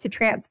 2 days to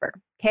transfer.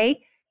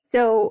 Okay.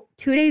 So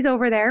 2 days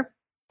over there,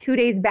 2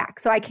 days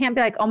back. So I can't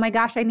be like, oh my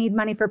gosh, I need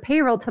money for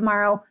payroll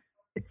tomorrow.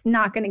 It's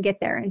not going to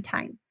get there in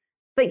time.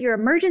 But your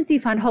emergency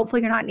fund,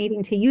 hopefully you're not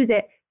needing to use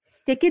it.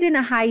 Stick it in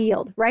a high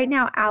yield. Right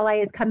now, Ally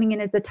is coming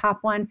in as the top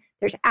one.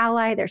 There's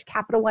Ally, there's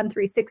Capital One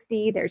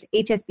 360, there's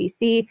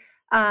HSBC.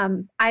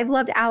 I've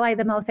loved Ally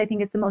the most. I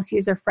think it's the most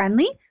user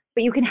friendly,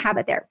 but you can have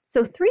it there.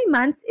 So 3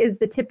 months is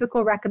the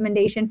typical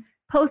recommendation.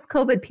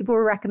 Post-COVID, people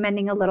were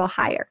recommending a little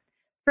higher.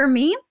 For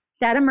me,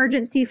 that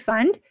emergency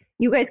fund,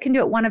 you guys can do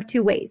it one of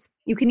two ways.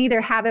 You can either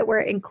have it where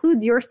it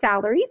includes your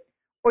salary,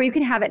 or you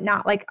can have it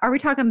not. Like, are we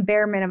talking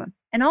bare minimum?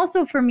 And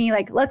also for me,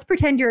 like, let's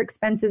pretend your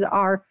expenses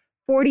are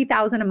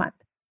 $40,000 a month.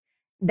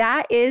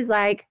 That is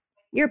like,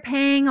 you're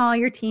paying all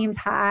your teams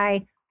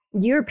high,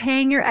 you're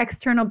paying your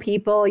external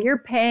people, you're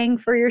paying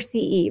for your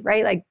CE,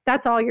 right? Like,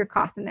 that's all your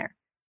costs in there.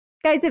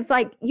 Guys, if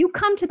like you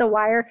come to the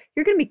wire,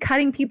 you're going to be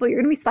cutting people, you're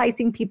going to be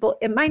slicing people.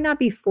 It might not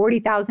be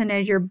 40,000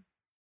 as your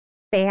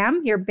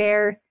BAM, your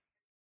bare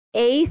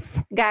ace.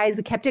 Guys,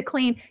 we kept it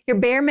clean, your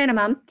bare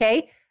minimum,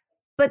 okay?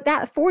 But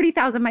that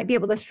 40,000 might be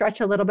able to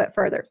stretch a little bit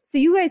further. So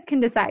you guys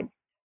can decide.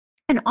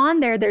 And on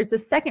there, there's the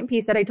second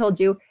piece that I told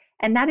you,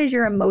 and that is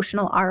your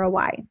emotional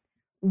ROI.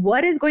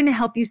 What is going to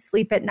help you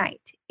sleep at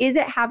night? Is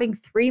it having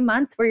 3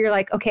 months where you're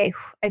like, okay,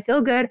 I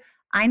feel good.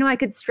 I know I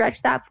could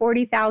stretch that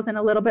 40,000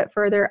 a little bit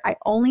further. I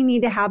only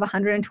need to have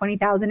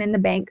 120,000 in the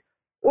bank.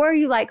 Or are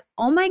you like,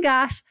 oh my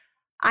gosh,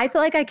 I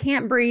feel like I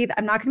can't breathe.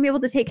 I'm not going to be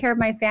able to take care of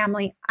my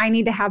family. I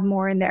need to have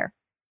more in there.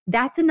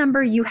 That's a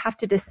number you have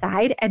to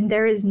decide. And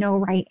there is no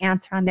right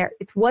answer on there.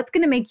 It's what's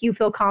going to make you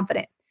feel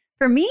confident.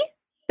 For me,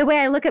 the way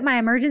I look at my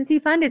emergency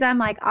fund is I'm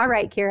like, all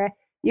right, Kiera,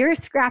 you're a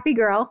scrappy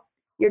girl.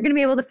 You're going to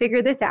be able to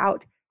figure this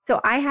out. So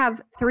I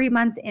have 3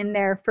 months in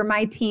there for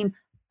my team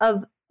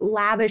of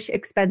lavish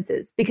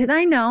expenses because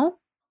I know,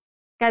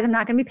 guys, I'm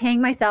not going to be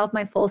paying myself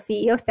my full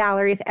CEO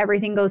salary if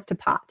everything goes to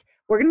pot.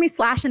 We're going to be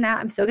slashing that.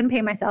 I'm still going to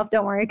pay myself.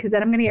 Don't worry, because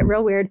then I'm going to get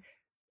real weird.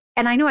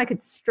 And I know I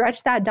could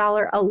stretch that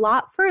dollar a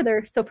lot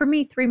further. So for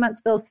me, 3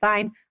 months feels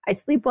fine. I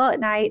sleep well at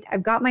night.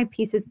 I've got my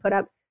pieces put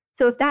up.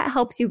 So if that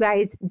helps you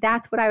guys,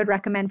 that's what I would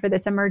recommend for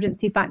this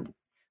emergency fund.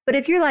 But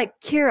if you're like,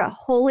 Kiera,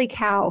 holy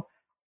cow,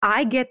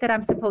 I get that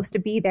I'm supposed to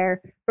be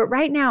there, but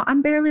right now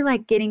I'm barely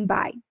like getting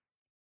by.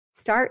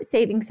 Start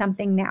saving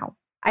something now.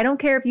 I don't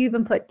care if you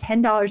even put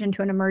 $10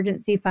 into an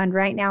emergency fund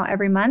right now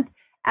every month.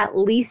 At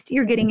least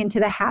you're getting into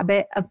the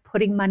habit of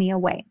putting money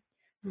away.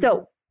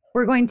 So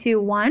we're going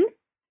to, one,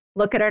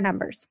 look at our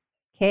numbers.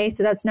 Okay,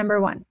 so that's number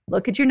one.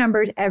 Look at your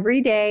numbers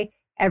every day,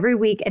 every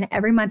week, and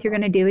every month you're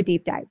going to do a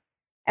deep dive.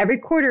 Every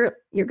quarter,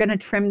 you're going to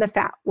trim the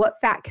fat. What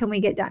fat can we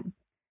get done?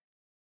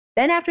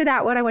 Then after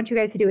that, what I want you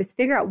guys to do is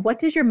figure out what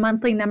does your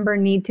monthly number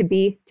need to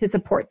be to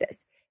support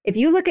this. If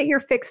you look at your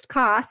fixed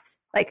costs,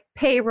 like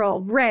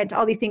payroll, rent,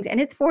 all these things, and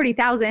it's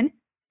 40,000,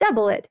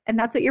 double it. And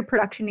that's what your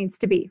production needs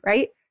to be,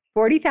 right?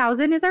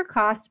 40,000 is our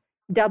cost.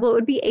 Double it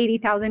would be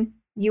 80,000.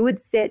 You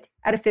would sit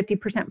at a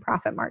 50%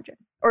 profit margin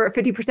or a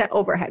 50%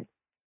 overhead.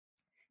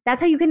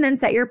 That's how you can then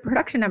set your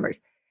production numbers.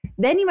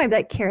 Then you might be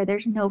like, Kiera,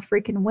 there's no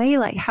freaking way.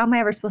 Like, how am I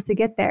ever supposed to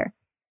get there?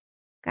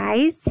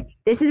 Guys,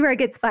 this is where it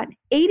gets fun.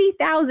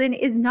 80,000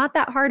 is not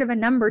that hard of a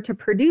number to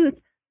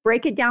produce.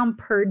 Break it down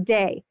per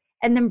day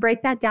and then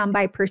break that down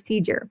by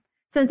procedure.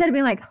 So instead of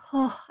being like,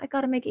 oh, I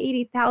got to make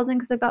 80,000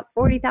 because I've got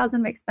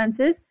 40,000 of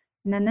expenses.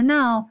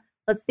 No.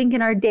 Let's think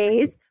in our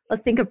days.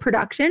 Let's think of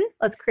production.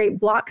 Let's create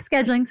block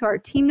scheduling so our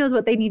team knows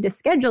what they need to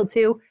schedule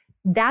to.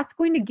 That's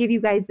going to give you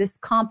guys this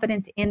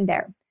confidence in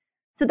there.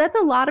 So that's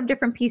a lot of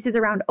different pieces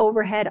around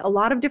overhead, a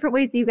lot of different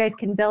ways that you guys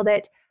can build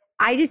it.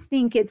 I just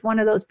think it's one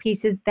of those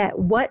pieces that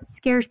what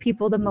scares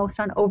people the most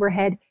on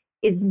overhead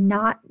is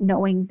not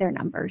knowing their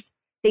numbers.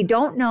 They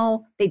don't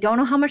know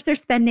how much they're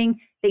spending.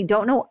 They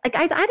don't know. Like,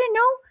 guys, I didn't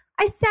know.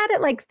 I sat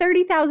at like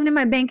 30,000 in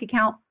my bank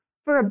account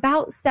for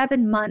about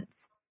 7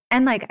 months.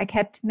 And like, I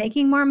kept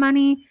making more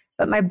money,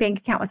 but my bank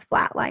account was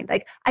flatlined.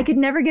 Like, I could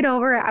never get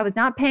over it. I was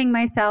not paying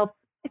myself.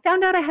 I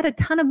found out I had a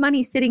ton of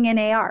money sitting in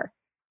AR.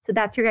 So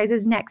that's your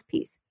guys' next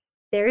piece.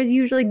 There is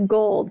usually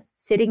gold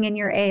sitting in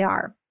your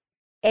AR.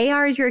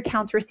 AR is your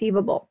accounts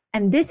receivable.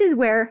 And this is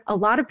where a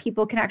lot of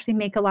people can actually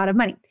make a lot of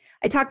money.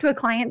 I talked to a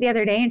client the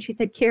other day and she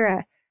said,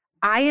 Kiera,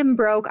 I am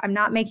broke. I'm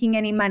not making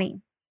any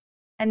money.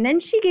 And then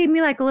she gave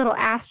me like a little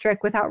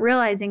asterisk without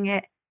realizing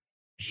it.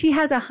 She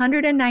has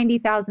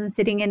 190,000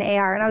 sitting in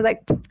AR. And I was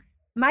like,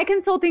 my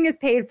consulting is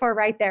paid for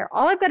right there.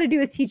 All I've got to do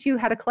is teach you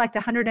how to collect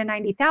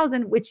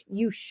 190,000, which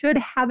you should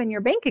have in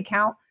your bank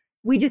account.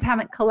 We just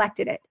haven't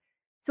collected it.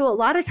 So a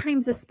lot of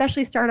times,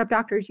 especially startup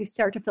doctors, you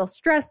start to feel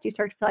stressed. You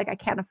start to feel like I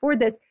can't afford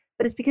this,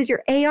 but it's because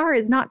your AR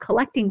is not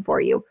collecting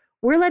for you.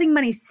 We're letting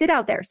money sit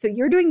out there. So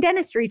you're doing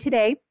dentistry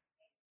today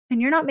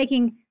and you're not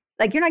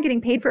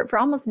getting paid for it for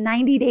almost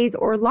 90 days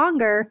or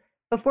longer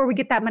before we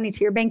get that money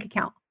to your bank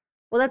account.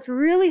 Well, that's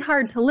really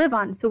hard to live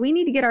on. So we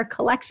need to get our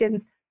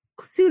collections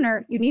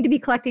sooner. You need to be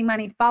collecting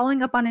money,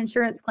 following up on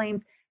insurance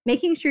claims,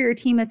 making sure your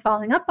team is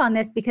following up on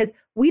this because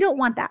we don't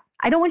want that.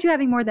 I don't want you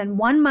having more than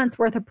 1 month's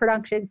worth of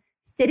production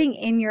sitting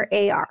in your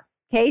AR.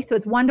 Okay. So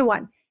it's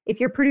 1-to-1. If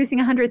you're producing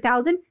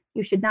 100,000,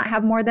 you should not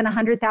have more than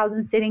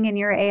 100,000 sitting in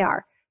your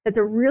AR. That's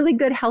a really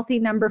good, healthy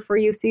number for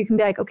you. So you can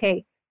be like,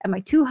 okay, am I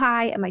too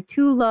high? Am I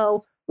too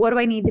low? What do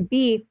I need to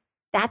be?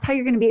 That's how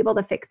you're going to be able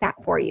to fix that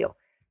for you.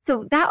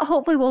 So that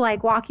hopefully will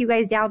like walk you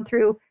guys down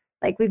through,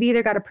 like, we've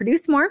either got to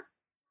produce more,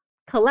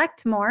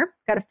 collect more,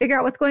 got to figure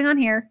out what's going on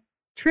here,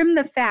 trim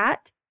the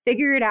fat,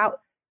 figure it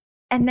out.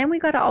 And then we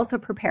got to also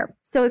prepare.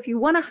 So if you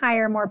want to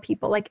hire more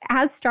people, like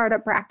as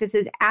startup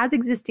practices, as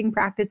existing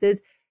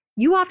practices,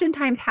 you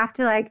oftentimes have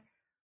to like,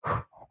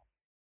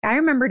 I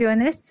remember doing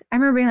this. I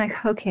remember being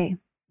like, okay,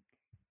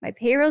 my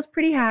payroll's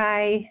pretty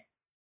high,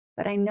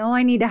 but I know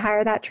I need to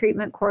hire that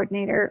treatment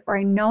coordinator, or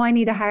I know I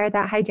need to hire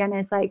that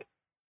hygienist. Like,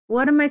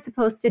 what am I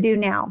supposed to do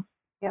now?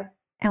 Yep.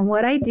 And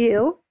what I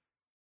do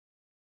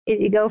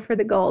is you go for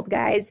the gold,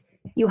 guys.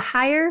 You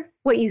hire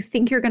what you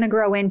think you're going to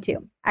grow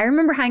into. I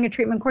remember hiring a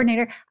treatment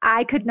coordinator.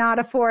 I could not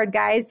afford,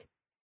 guys.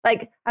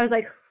 Like, I was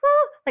like,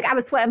 oh, like I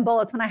was sweating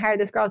bullets when I hired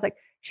this girl. I was like,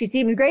 she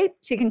seems great.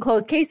 She can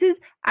close cases.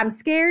 I'm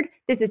scared.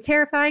 This is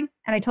terrifying.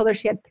 And I told her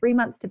she had 3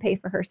 months to pay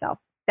for herself.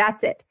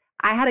 That's it.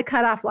 I had a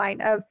cutoff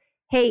line of,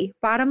 hey,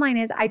 bottom line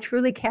is I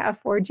truly can't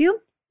afford you.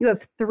 You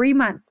have 3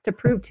 months to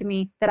prove to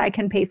me that I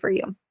can pay for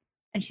you.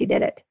 And she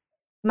did it.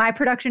 My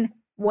production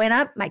went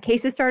up. My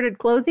cases started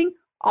closing.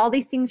 All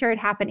these things started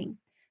happening.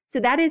 So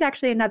that is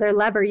actually another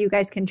lever you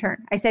guys can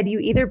turn. I said you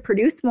either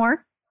produce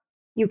more,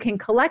 you can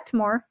collect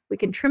more, we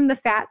can trim the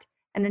fat.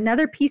 And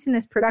another piece in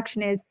this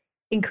production is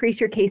increase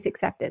your case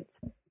acceptance.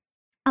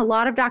 A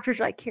lot of doctors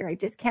are like, Kiera, I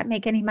just can't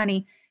make any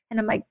money. And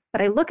I'm like,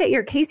 but I look at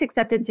your case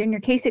acceptance and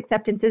your case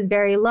acceptance is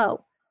very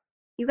low.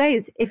 You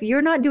guys, if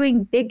you're not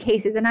doing big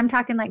cases, and I'm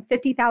talking like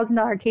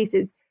 $50,000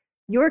 cases,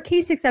 your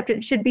case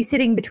acceptance should be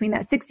sitting between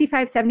that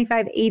 65,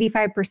 75,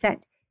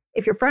 85%.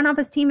 If your front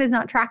office team is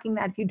not tracking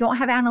that, if you don't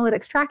have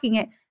analytics tracking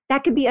it,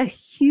 that could be a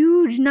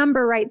huge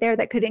number right there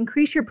that could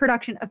increase your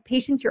production of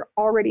patients you're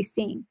already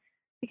seeing,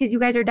 because you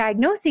guys are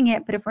diagnosing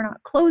it. But if we're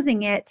not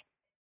closing it,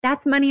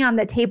 that's money on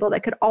the table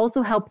that could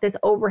also help this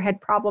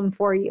overhead problem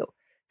for you.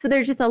 So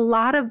there's just a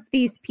lot of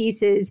these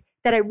pieces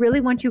that I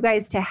really want you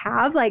guys to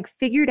have like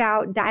figured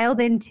out,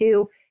 dialed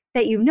into,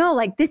 that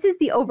like this is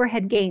the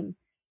overhead game.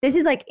 This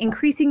is like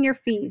increasing your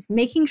fees,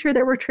 making sure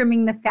that we're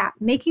trimming the fat,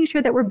 making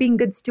sure that we're being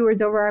good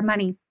stewards over our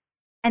money,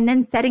 and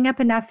then setting up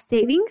enough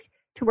savings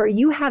to where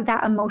you have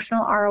that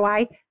emotional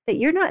ROI that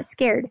you're not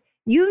scared.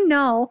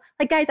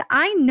 Like, guys,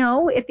 I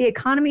know if the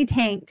economy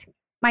tanked,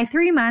 my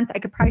 3 months, I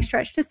could probably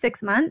stretch to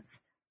 6 months.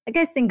 Like,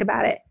 guys, think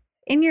about it.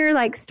 In your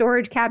like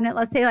storage cabinet,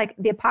 let's say like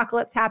the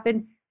apocalypse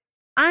happened.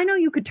 I know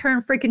you could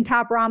turn freaking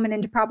top ramen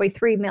into probably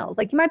 3 meals.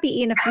 Like, you might be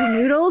eating a few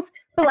noodles,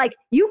 but like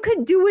you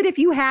could do it if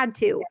you had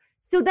to.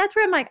 So that's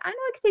where I'm like, I know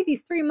I could take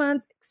these 3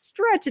 months,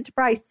 stretch it to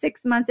probably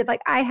 6 months if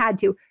like I had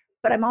to,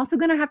 but I'm also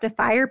going to have to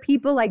fire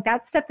people. Like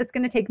that's stuff that's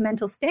going to take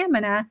mental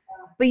stamina,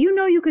 but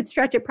you could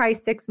stretch it probably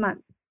 6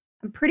 months.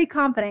 I'm pretty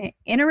confident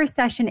in a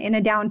recession, in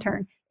a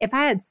downturn, if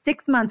I had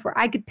 6 months where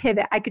I could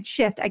pivot, I could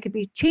shift, I could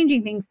be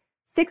changing things,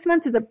 6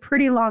 months is a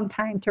pretty long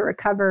time to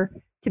recover,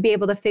 to be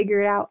able to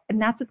figure it out.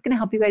 And that's what's going to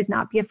help you guys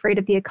not be afraid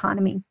of the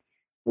economy.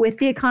 With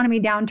the economy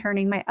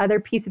downturning, my other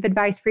piece of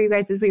advice for you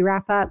guys as we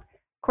wrap up,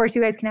 of course,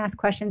 you guys can ask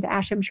questions.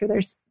 Ash, I'm sure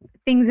there's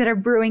things that are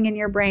brewing in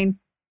your brain.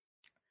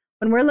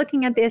 When we're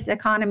looking at this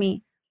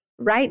economy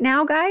right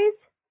now,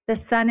 guys, the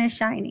sun is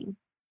shining.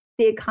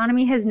 The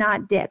economy has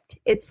not dipped.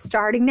 It's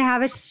starting to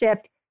have a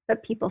shift,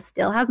 but people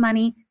still have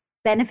money.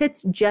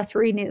 Benefits just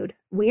renewed.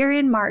 We are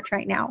in March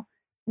right now.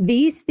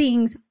 These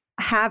things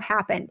have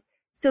happened.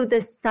 So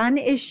the sun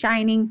is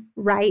shining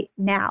right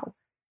now.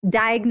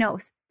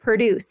 Diagnose,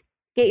 produce,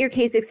 get your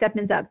case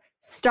acceptance up.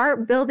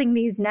 Start building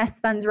these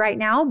nest funds right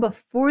now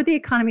before the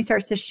economy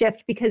starts to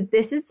shift, because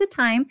this is the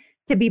time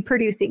to be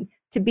producing,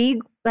 to be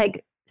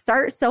like,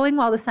 start sowing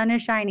while the sun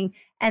is shining,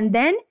 and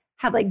then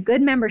have like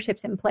good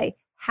memberships in play,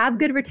 have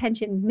good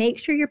retention, make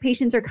sure your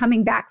patients are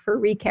coming back for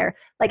recare,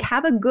 like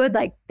have a good,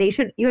 like you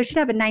should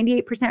have a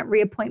 98%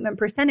 reappointment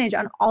percentage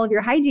on all of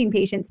your hygiene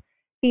patients.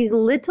 These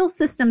little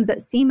systems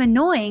that seem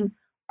annoying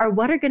are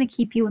what are going to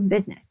keep you in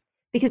business.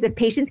 Because if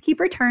patients keep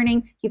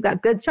returning, you've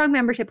got good, strong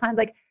membership plans.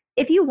 Like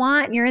if you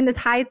want, and you're in this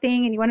high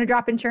thing and you want to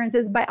drop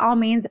insurances, by all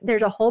means,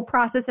 there's a whole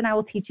process and I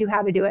will teach you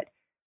how to do it.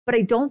 But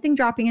I don't think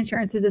dropping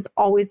insurances is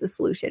always the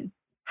solution.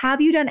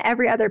 Have you done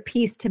every other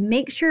piece to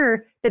make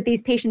sure that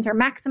these patients are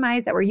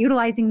maximized, that we're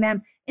utilizing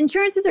them?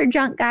 Insurances are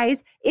junk,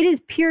 guys. It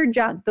is pure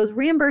junk. Those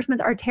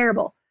reimbursements are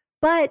terrible.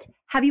 But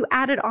have you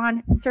added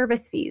on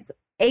service fees,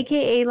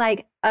 AKA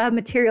like a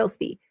materials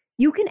fee?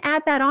 You can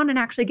add that on and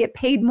actually get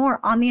paid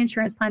more on the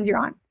insurance plans you're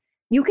on.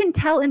 You can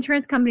tell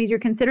insurance companies you're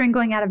considering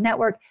going out of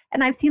network.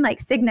 And I've seen like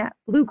Cigna,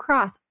 Blue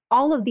Cross,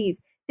 all of these,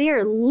 they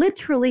are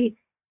literally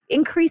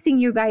increasing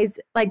you guys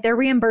like their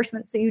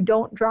reimbursements so you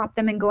don't drop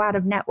them and go out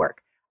of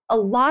network. A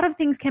lot of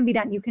things can be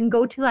done. You can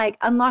go to like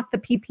unlock the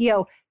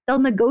PPO. They'll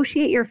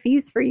negotiate your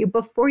fees for you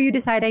before you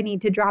decide I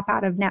need to drop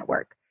out of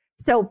network.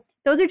 So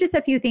those are just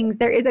a few things.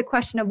 There is a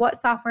question of what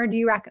software do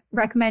you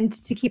recommend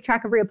to keep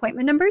track of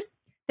reappointment numbers?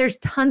 There's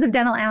tons of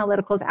dental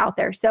analyticals out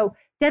there. So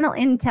Dental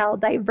Intel,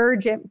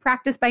 Divergent,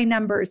 Practice by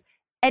Numbers,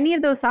 any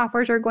of those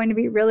softwares are going to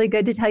be really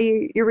good to tell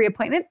you your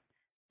reappointment.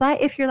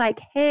 But if you're like,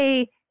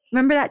 hey,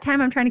 remember that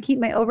time I'm trying to keep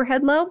my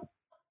overhead low?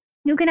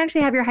 You can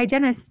actually have your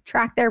hygienist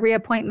track their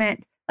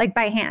reappointment like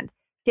by hand.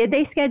 Did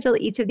they schedule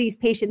each of these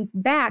patients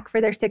back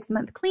for their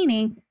 6-month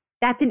cleaning?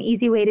 That's an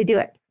easy way to do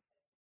it.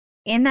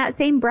 In that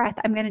same breath,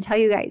 I'm going to tell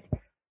you guys,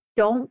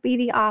 don't be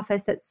the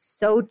office that's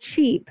so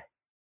cheap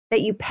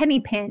that you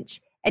penny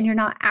pinch and you're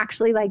not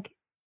actually like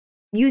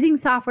using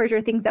softwares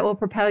or things that will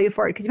propel you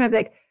forward. Because you might be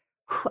like,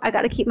 I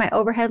got to keep my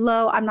overhead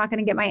low. I'm not going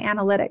to get my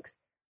analytics.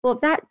 Well,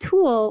 if that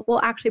tool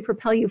will actually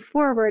propel you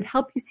forward,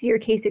 help you see your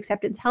case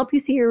acceptance, help you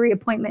see your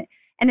reappointment,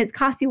 and it's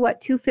cost you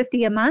what,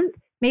 $250 a month,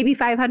 maybe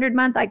 $500 a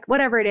month, like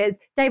whatever it is.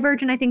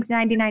 Divergent, I think, is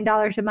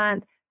 $99 a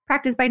month.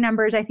 Practice by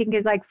Numbers, I think,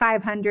 is like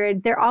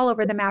 $500. They're all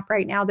over the map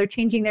right now. They're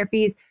changing their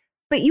fees,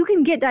 but you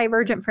can get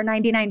Divergent for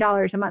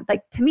 $99 a month.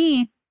 Like to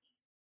me,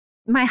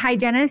 my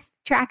hygienist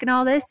tracking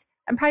all this,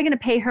 I'm probably going to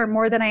pay her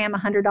more than I am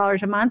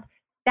 $100 a month.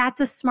 That's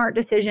a smart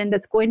decision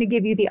that's going to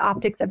give you the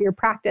optics of your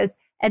practice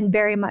and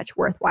very much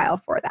worthwhile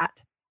for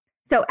that.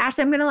 So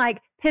Ashley, I'm going to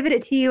like pivot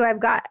it to you.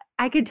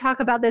 I could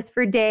talk about this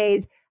for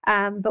days,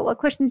 but what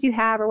questions you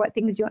have or what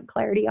things you want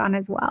clarity on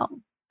as well?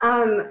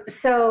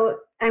 So,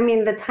 I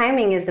mean, the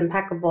timing is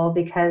impeccable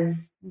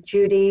because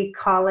Judy,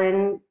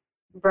 Colin,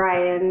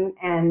 Brian,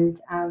 and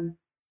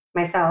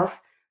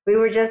myself, we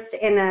were just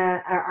in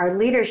our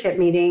leadership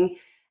meeting,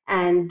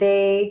 and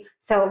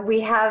so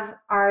we have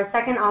our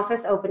second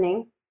office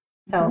opening,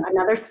 so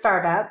another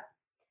startup.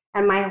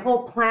 And my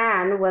whole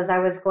plan was I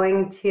was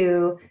going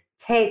to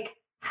take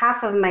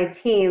half of my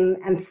team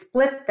and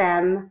split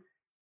them.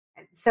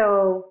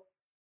 So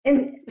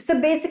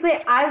basically,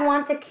 I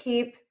want to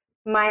keep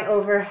my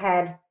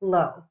overhead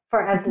low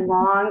for as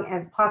long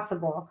as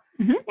possible.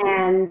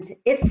 And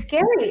it's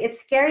scary.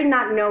 It's scary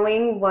not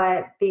knowing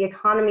what the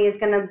economy is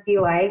going to be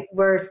like.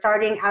 We're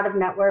starting out of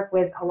network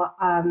with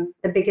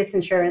the biggest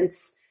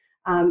insurance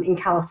in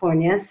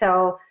California.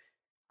 So,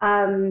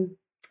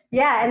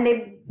 yeah, and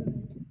they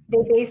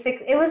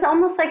basically, it was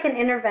almost like an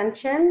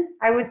intervention,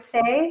 I would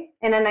say,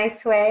 in a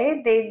nice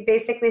way. They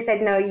basically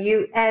said, no,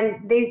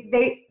 and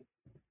they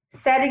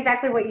said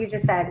exactly what you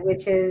just said,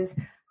 which is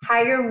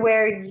hire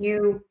where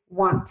you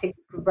want to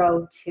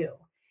grow to.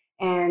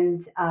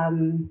 And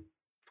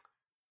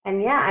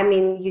yeah, I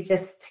mean, you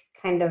just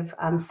kind of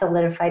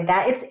solidified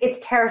that. It's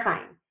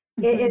terrifying.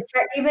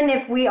 Even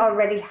if we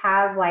already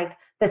have like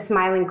the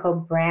Smiling Co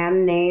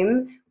brand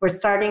name, we're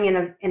starting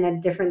in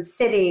a different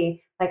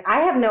city. Like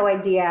I have no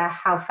idea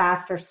how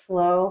fast or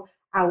slow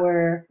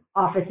our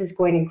office is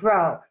going to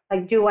grow.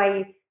 Like,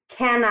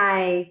 can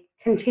I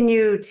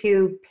continue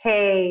to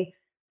pay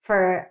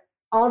for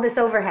all this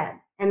overhead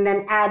and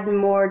then add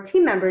more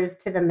team members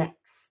to the mix.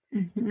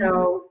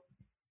 So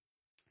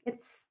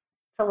it's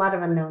a lot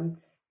of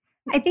unknowns.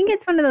 I think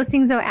it's one of those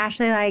things though,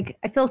 Ashley, like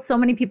I feel so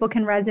many people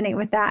can resonate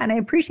with that. And I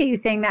appreciate you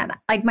saying that.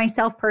 Like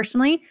myself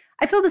personally,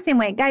 I feel the same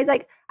way. Guys,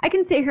 like I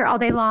can sit here all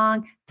day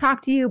long,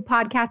 talk to you,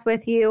 podcast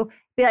with you,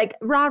 be like,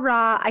 rah,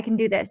 rah, I can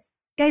do this.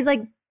 Guys,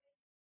 like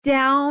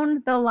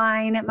down the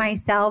line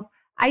myself,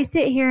 I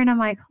sit here and I'm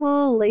like,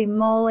 holy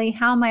moly,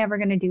 how am I ever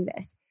going to do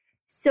this?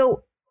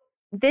 So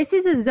this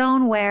is a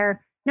zone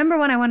where, number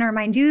one, I want to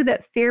remind you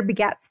that fear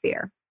begets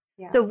fear.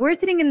 Yeah. So if we're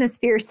sitting in this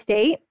fear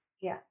state,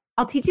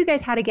 I'll teach you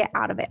guys how to get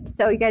out of it.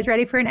 So you guys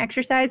ready for an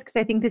exercise? Because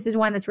I think this is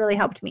one that's really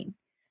helped me.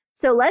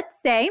 So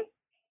let's say,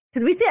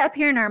 because we sit up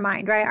here in our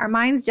mind, right? Our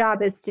mind's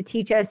job is to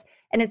teach us,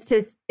 and it's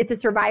a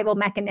survival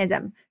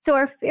mechanism. So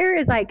our fear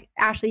is like,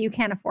 Ashley, you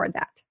can't afford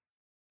that.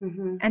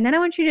 And then I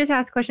want you to just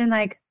ask a question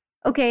like,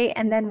 okay,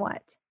 and then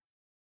what?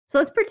 So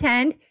let's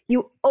pretend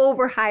you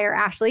overhire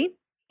Ashley,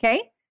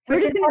 okay? So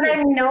which is what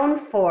I'm known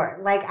for.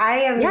 Like I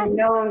am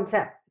known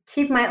to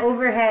keep my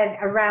overhead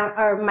around,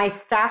 or my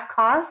staff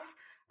costs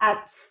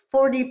at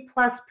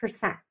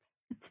 40+%.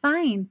 It's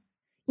fine.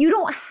 You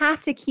don't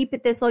have to keep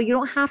it this low. You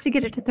don't have to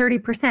get it to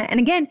 30%.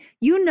 And again,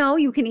 you know,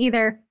 you can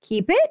either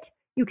keep it,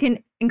 you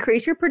can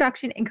increase your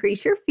production,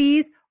 increase your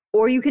fees,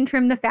 or you can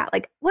trim the fat,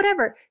 like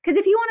whatever. Because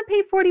if you want to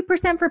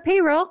pay 40% for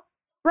payroll,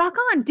 rock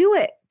on, do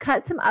it.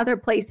 Cut some other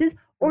places,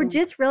 or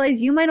just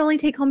realize you might only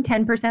take home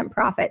 10%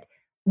 profit.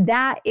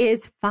 That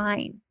is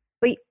fine.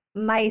 But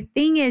my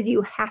thing is,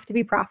 you have to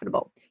be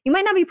profitable. You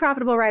might not be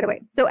profitable right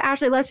away. So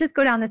Ashley, let's just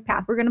go down this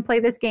path. We're going to play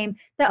this game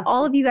that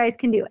all of you guys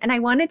can do. And I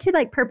want it to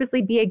like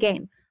purposely be a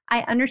game.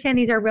 I understand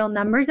these are real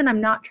numbers, and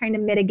I'm not trying to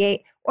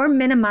mitigate or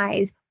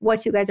minimize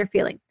what you guys are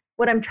feeling.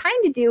 What I'm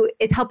trying to do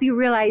is help you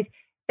realize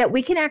that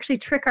we can actually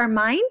trick our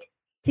mind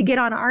to get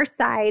on our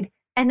side.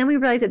 And then we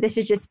realize that this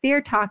is just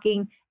fear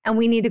talking, and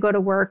we need to go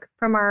to work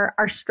from our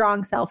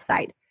strong self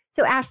side.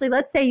 So Ashley,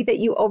 let's say that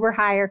you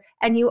overhire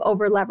and you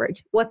over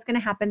leverage. What's going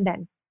to happen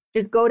then?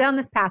 Just go down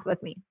this path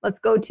with me. Let's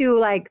go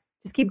to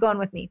just keep going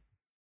with me.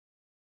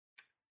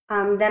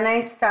 Then I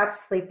stop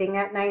sleeping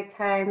at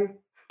nighttime.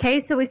 Okay,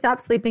 so we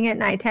stop sleeping at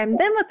nighttime.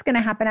 Then what's going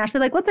to happen,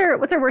 Ashley? Like, what's our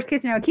worst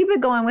case scenario? Keep it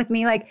going with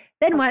me. Like,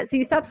 then what? So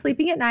you stop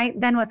sleeping at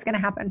night. Then what's going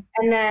to happen?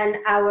 And then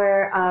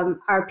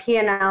our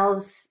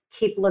P&Ls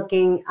keep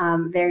looking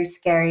very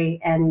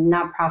scary and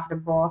not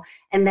profitable.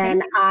 And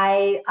then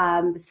I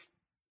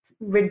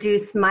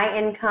reduce my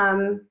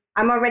income.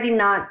 I'm already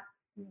not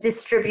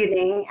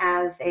distributing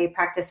as a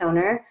practice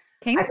owner.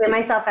 Okay. I put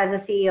myself as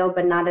a CEO,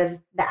 but not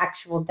as the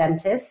actual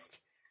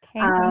dentist.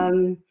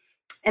 Okay.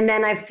 And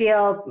then I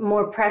feel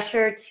more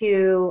pressure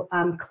to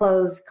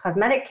close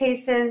cosmetic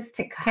cases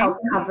to help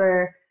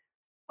cover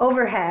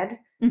overhead.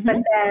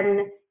 But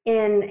then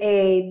in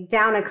a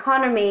down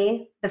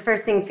economy, the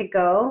first thing to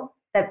go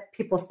that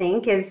people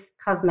think is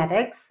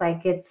cosmetics.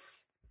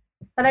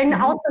 But I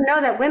also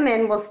know that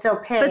women will still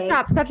pay. But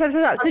stop. Okay.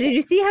 So did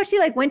you see how she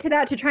went to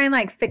that to try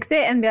and fix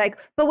it and be like,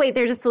 but wait,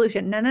 there's a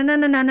solution.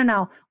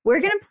 No.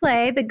 We're going to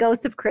play the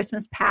Ghost of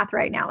Christmas path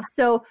right now.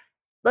 So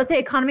let's say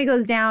economy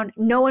goes down.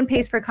 No one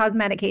pays for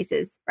cosmetic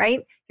cases,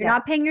 right? You're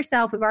not paying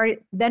yourself.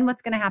 Then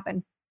what's going to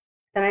happen?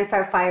 Then I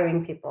start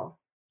firing people.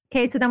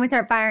 Okay. So then we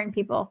start firing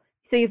people.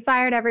 So you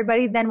fired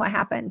everybody. Then what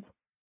happens?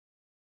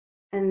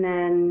 And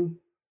then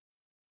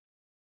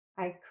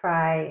I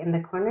cry in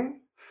the corner.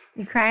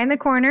 You cry in the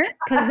corner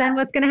because then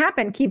what's going to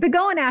happen? Keep it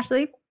going,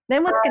 Ashley.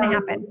 Then what's going to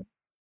happen?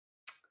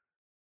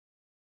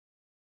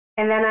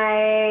 And then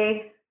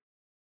I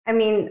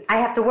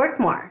have to work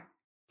more.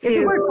 You have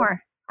to work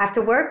more. I have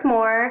to work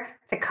more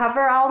to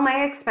cover all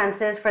my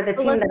expenses for the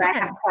team that I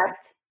have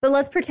kept. But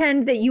let's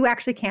pretend that you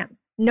actually can't.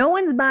 No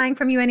one's buying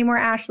from you anymore,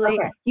 Ashley.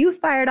 Okay. You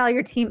fired all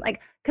your team.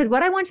 Because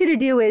what I want you to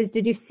do is,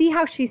 did you see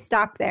how she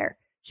stopped there?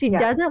 She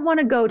doesn't want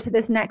to go to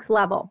this next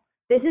level.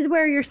 This is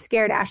where you're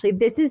scared, Ashley.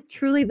 This is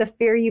truly the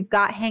fear you've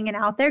got hanging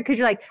out there because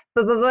you're like,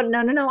 but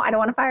no. I don't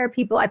want to fire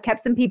people. I've kept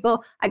some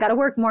people. I got to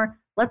work more.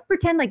 Let's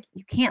pretend like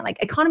you can't.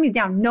 Economy's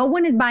down. No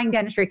one is buying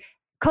dentistry.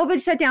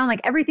 COVID shut down.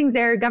 Everything's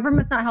there.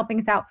 Government's not helping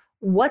us out.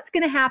 What's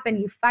going to happen?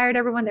 You fired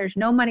everyone. There's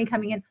no money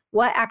coming in.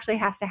 What actually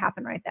has to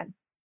happen right then?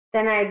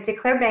 Then I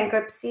declare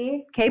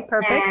bankruptcy. Okay,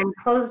 perfect. And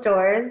close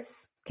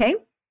doors. Okay,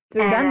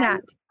 so we've done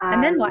that.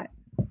 And then what?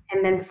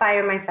 And then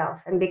fire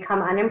myself and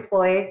become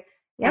unemployed.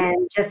 Yep.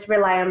 And just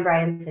rely on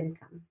Brian's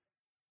income.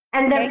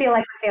 And then feel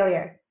like a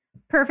failure.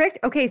 Perfect.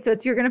 Okay, so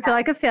you're going to feel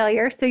like a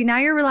failure. So now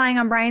you're relying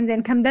on Brian's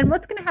income. Then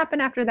what's going to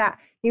happen after that?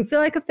 You feel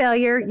like a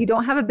failure. You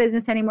don't have a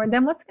business anymore.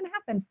 Then what's going to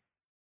happen?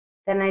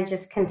 Then I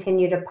just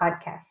continue to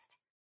podcast.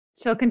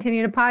 She'll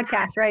continue to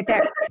podcast right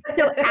there.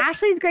 So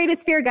Ashley's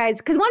greatest fear, guys,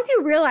 because once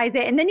you realize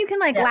it, and then you can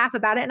laugh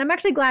about it. And I'm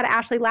actually glad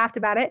Ashley laughed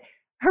about it.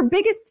 Her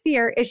biggest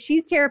fear is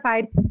she's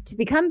terrified to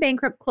become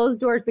bankrupt, close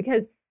doors,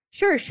 because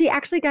sure, she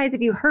actually, guys,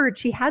 if you heard,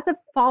 she has a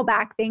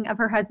fallback thing of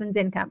her husband's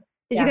income.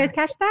 Did you guys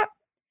catch that?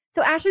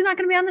 So Ashley's not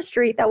going to be on the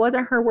street. That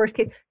wasn't her worst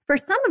case. For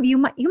some of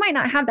you, you might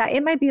not have that.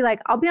 It might be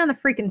I'll be on the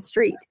freaking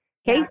street.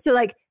 Okay. Yeah.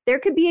 So there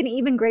could be an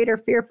even greater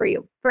fear for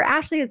you. For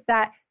Ashley, it's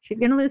that She's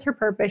going to lose her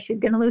purpose. She's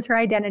going to lose her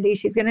identity.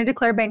 She's going to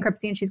declare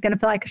bankruptcy and she's going to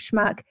feel like a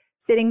schmuck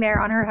sitting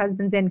there on her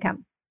husband's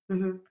income.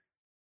 Mm-hmm.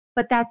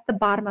 But that's the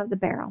bottom of the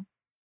barrel.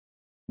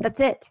 That's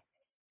it.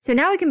 So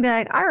now we can be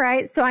like, all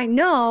right, so I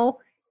know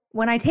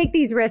when I take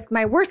these risks,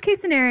 my worst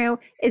case scenario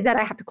is that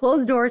I have to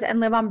close doors and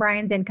live on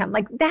Brian's income.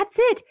 Like, that's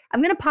it.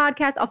 I'm going to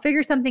podcast. I'll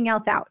figure something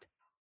else out.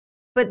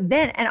 But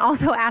then, and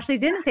also Ashley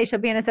didn't say she'll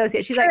be an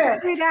associate. She's like,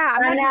 screw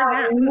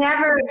that.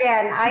 Never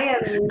again. I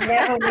am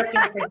never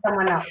looking for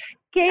someone else.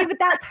 Okay, but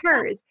that's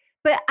hers.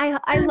 But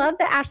I love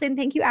that, Ashley, and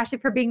thank you, Ashley,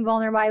 for being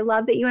vulnerable. I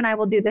love that you and I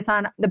will do this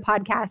on the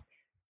podcast.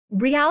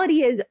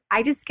 Reality is,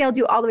 I just scaled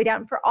you all the way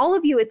down. For all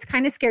of you, it's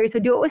kind of scary. So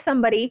do it with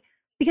somebody,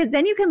 because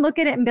then you can look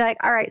at it and be like,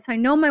 all right, so I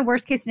know my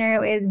worst case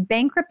scenario is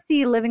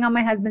bankruptcy, living on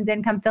my husband's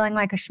income, feeling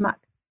like a schmuck.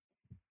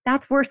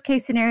 That's worst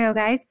case scenario,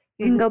 guys.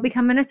 You can go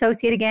become an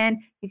associate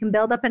again. You can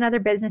build up another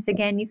business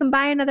again. You can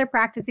buy another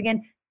practice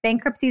again.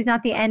 Bankruptcy is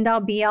not the end all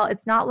be all.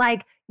 It's not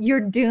like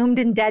you're doomed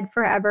and dead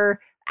forever.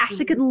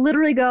 Ashley could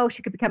literally go,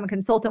 she could become a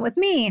consultant with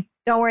me.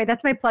 Don't worry,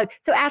 that's my plug.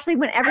 So Ashley,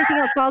 when everything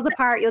else falls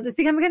apart, you'll just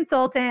become a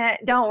consultant.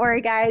 Don't worry,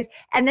 guys.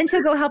 And then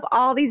she'll go help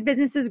all these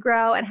businesses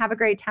grow and have a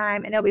great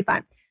time, and it'll be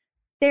fun.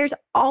 There's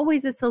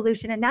always a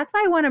solution. And that's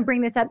why I want to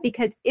bring this up,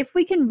 because if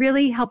we can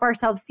really help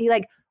ourselves see,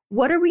 like,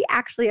 what are we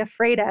actually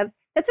afraid of?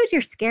 That's what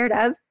you're scared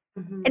of.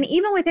 Mm-hmm. And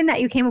even within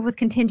that, you came up with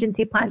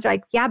contingency plans. You're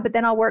like, yeah, but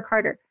then I'll work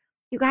harder.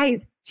 You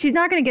guys, she's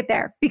not going to get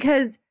there,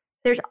 because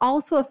there's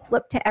also a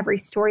flip to every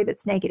story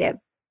that's negative.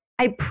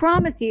 I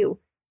promise you,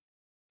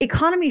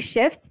 economy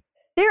shifts.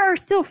 There are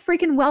still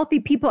freaking wealthy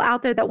people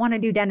out there that want to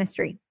do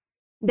dentistry.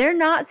 They're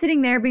not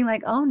sitting there being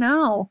like, oh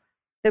no,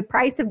 the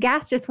price of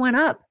gas just went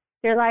up.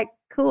 They're like,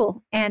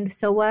 cool. And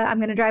so what? I'm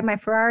going to drive my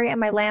Ferrari and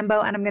my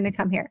Lambo and I'm going to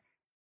come here.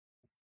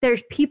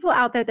 There's people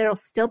out there that'll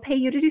still pay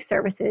you to do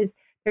services.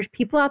 There's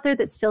people out there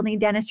that still need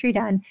dentistry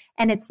done.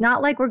 And it's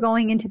not like we're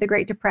going into the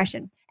Great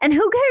Depression. And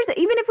who cares?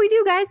 Even if we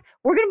do, guys,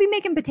 we're going to be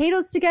making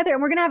potatoes together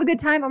and we're going to have a good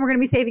time and we're going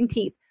to be saving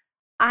teeth.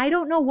 I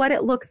don't know what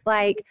it looks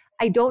like.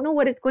 I don't know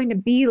what it's going to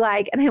be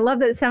like. And I love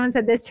that someone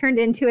said this turned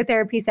into a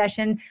therapy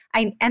session.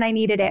 I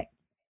needed it.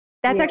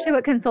 That's actually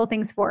what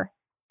consulting's for.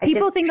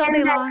 People think all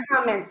day long.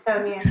 Comment,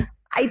 Sonia.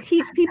 I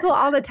teach people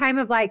all the time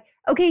of like,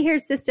 okay,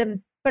 here's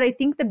systems. But I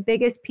think the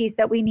biggest piece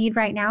that we need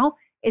right now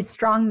is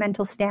strong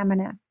mental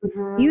stamina.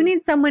 Mm-hmm. You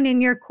need someone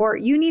in your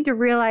court. You need to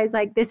realize,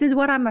 like, this is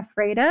what I'm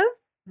afraid of.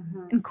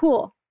 Mm-hmm. And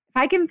cool.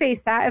 If I can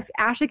face that, if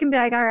Ashley can be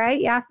like, all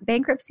right, yeah,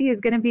 bankruptcy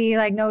is going to be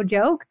like no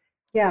joke.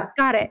 Yeah.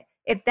 Got it.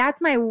 If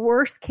that's my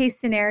worst case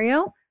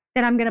scenario,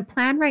 then I'm going to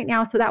plan right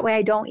now. So that way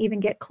I don't even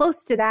get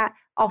close to that.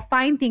 I'll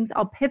find things.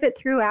 I'll pivot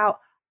throughout.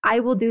 I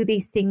will do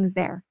these things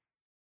there.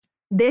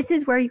 This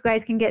is where you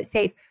guys can get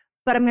safe.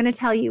 But I'm going to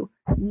tell you,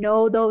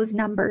 know those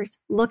numbers.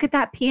 Look at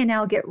that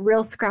P&L, get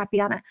real scrappy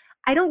on it.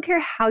 I don't care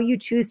how you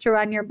choose to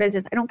run your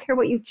business. I don't care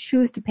what you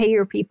choose to pay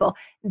your people.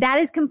 That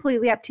is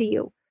completely up to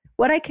you.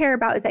 What I care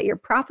about is that you're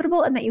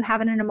profitable and that you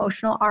have an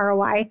emotional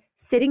ROI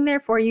sitting there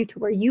for you to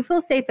where you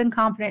feel safe and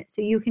confident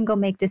so you can go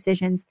make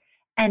decisions.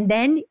 And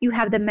then you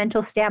have the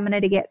mental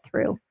stamina to get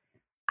through.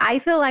 I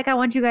feel like I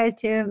want you guys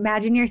to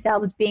imagine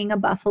yourselves being a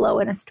buffalo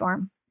in a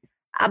storm.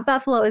 A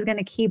buffalo is going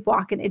to keep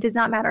walking. It does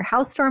not matter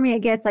how stormy it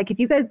gets. Like if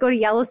you guys go to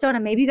Yellowstone,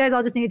 and maybe you guys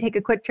all just need to take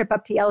a quick trip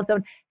up to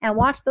Yellowstone and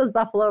watch those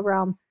buffalo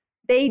roam.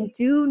 They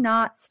do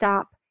not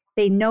stop.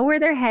 They know where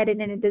they're headed,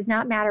 and it does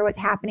not matter what's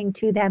happening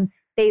to them.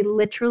 They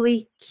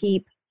literally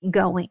keep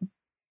going.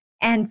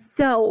 And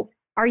so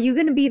are you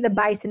going to be the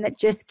bison that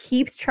just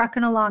keeps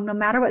trucking along no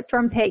matter what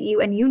storms hit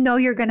you and you know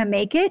you're going to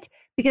make it?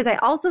 Because I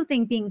also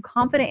think being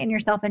confident in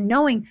yourself and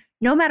knowing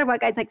no matter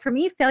what, guys, like for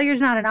me, failure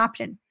is not an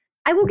option.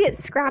 I will get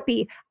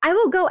scrappy. I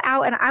will go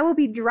out and I will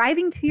be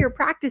driving to your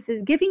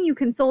practices, giving you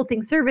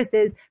consulting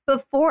services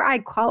before I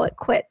call it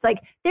quits. Like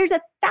there's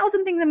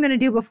 1,000 things I'm going to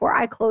do before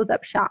I close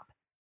up shop.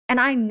 And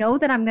I know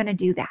that I'm going to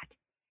do that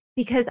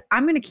because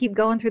I'm going to keep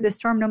going through the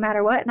storm no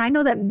matter what. And I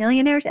know that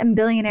millionaires and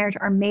billionaires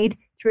are made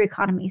through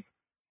economies.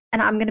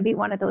 And I'm going to be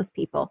one of those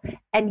people.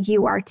 And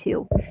you are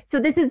too. So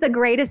this is the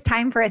greatest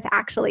time for us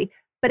actually.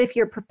 But if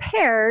you're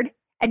prepared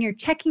and you're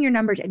checking your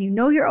numbers and you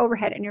know your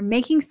overhead and you're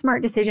making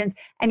smart decisions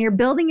and you're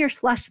building your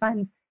slush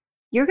funds,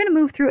 you're going to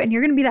move through and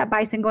you're going to be that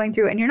bison going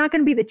through. And you're not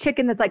going to be the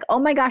chicken that's like, oh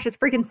my gosh, it's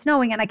freaking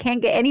snowing and I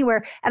can't get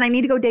anywhere and I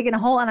need to go dig in a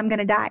hole and I'm going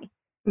to die.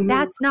 Mm-hmm.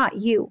 That's not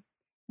you.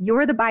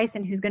 You're the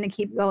bison who's going to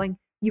keep going.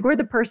 You're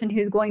the person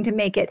who's going to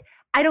make it.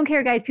 I don't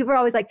care, guys. People are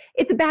always like,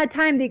 it's a bad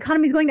time. The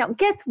economy's going down.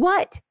 Guess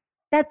what?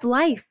 That's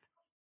life.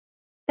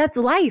 That's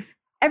life.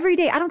 Every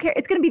day, I don't care.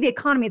 It's going to be the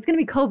economy. It's going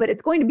to be COVID.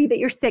 It's going to be that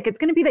you're sick. It's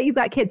going to be that you've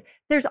got kids.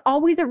 There's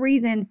always a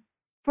reason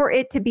for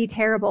it to be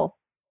terrible,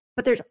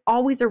 but there's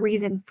always a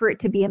reason for it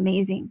to be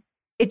amazing.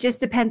 It just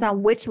depends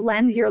on which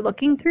lens you're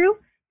looking through,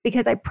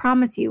 because I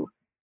promise you,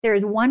 there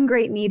is one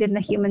great need in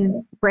the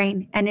human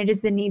brain, and it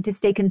is the need to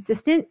stay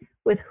consistent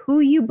with who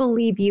you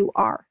believe you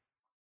are.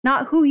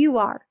 Not who you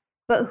are,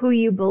 but who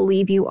you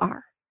believe you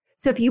are.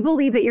 So if you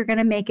believe that you're going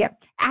to make it,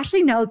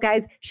 Ashley knows,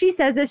 guys, she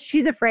says this,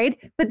 she's afraid,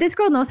 but this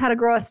girl knows how to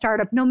grow a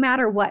startup no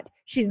matter what.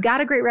 She's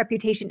got a great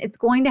reputation. It's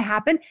going to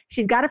happen.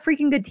 She's got a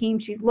freaking good team.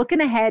 She's looking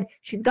ahead.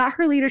 She's got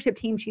her leadership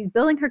team. She's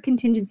building her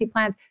contingency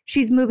plans.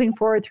 She's moving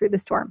forward through the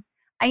storm.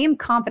 I am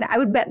confident. I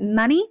would bet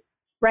money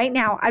right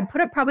now. I'd put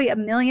up probably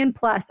 $1 million+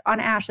 on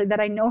Ashley that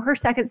I know her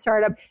second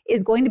startup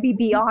is going to be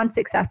beyond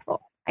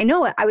successful. I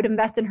know it. I would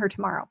invest in her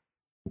tomorrow.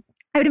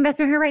 I would invest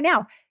in her right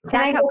now. Can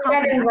I get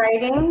that in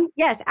writing?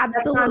 Yes,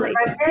 absolutely.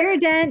 Kiera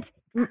Dent.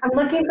 I'm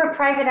looking for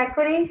private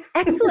equity.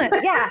 Excellent.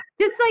 Yeah.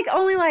 Just like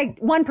only like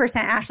 1%,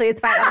 Ashley.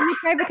 It's fine. I'll be a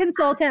private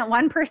consultant,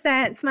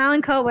 1%,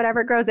 Smile & Co., whatever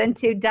it grows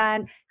into,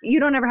 done. You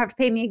don't ever have to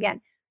pay me again.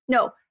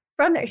 No,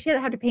 from there, she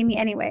doesn't have to pay me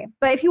anyway.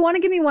 But if you want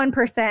to give me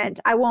 1%,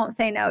 I won't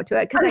say no to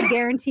it because I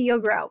guarantee you'll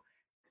grow.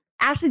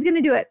 Ashley's going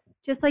to do it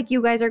just like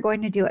you guys are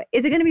going to do it.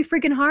 Is it going to be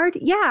freaking hard?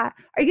 Yeah.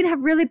 Are you going to have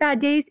really bad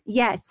days?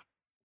 Yes.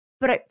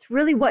 But it's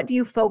really, what do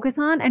you focus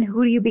on and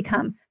who do you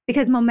become?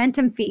 Because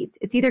momentum feeds.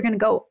 It's either going to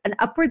go an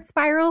upward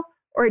spiral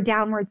or a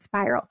downward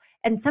spiral.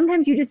 And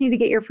sometimes you just need to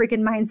get your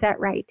freaking mindset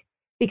right,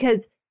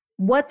 because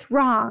what's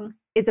wrong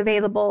is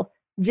available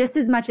just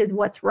as much as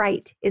what's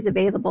right is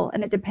available.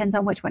 And it depends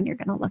on which one you're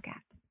going to look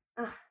at.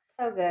 Oh,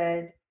 so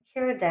good.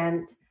 Kiera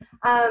Dent.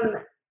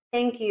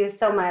 Thank you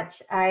so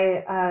much.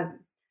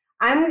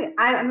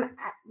 I'm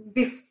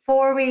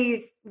before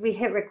we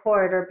hit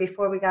record, or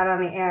before we got on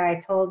the air, I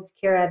told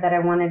Kiera that I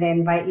wanted to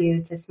invite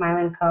you to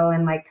Smile & Co.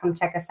 and like come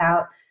check us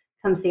out,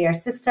 come see our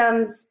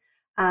systems.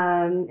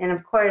 And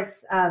of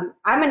course, I'm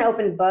an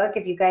open book.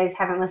 If you guys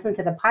haven't listened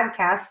to the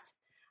podcast,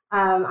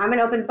 I'm an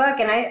open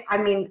book. And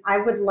I mean, I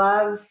would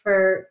love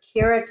for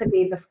Kiera to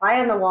be the fly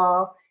on the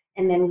wall,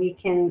 and then we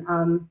can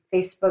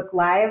Facebook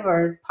Live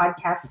or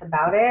podcast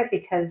about it,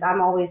 because I'm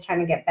always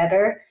trying to get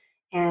better.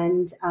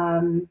 And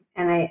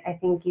I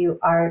think you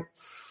are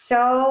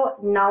so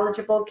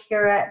knowledgeable,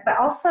 Kiera, but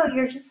also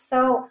you're just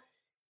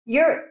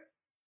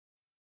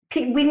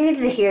we need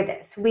to hear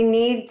this. We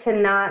need to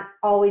not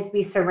always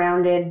be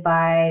surrounded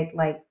by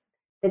like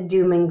the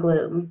doom and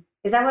gloom.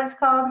 Is that what it's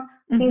called?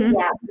 I think,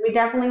 yeah, we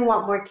definitely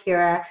want more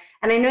Kiera.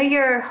 And I know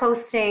you're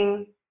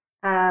hosting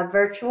a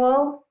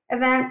virtual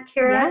event,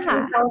 Kiera. Yeah.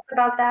 Can you tell us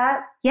about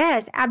that?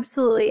 Yes,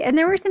 absolutely. And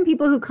there were some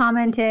people who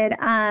commented,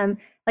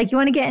 like, you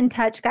want to get in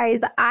touch,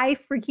 guys. I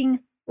freaking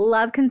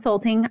love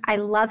consulting. I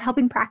love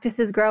helping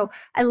practices grow.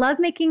 I love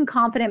making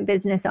confident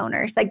business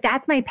owners. Like,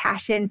 that's my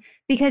passion,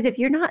 because if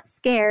you're not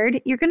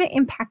scared, you're going to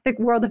impact the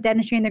world of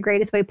dentistry in the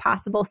greatest way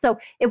possible. So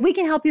if we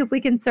can help you, if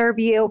we can serve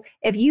you,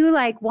 if you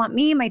like want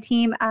me, my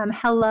team,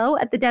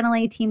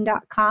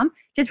 hello@thedentalateam.com,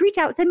 just reach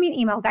out, send me an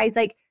email, guys.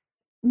 Like,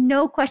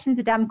 no question's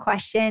a dumb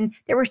question.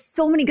 There were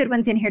so many good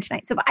ones in here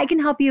tonight. So if I can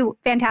help you,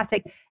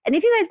 fantastic. And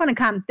if you guys want to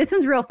come, this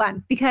one's real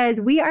fun, because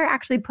we are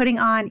actually putting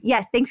on,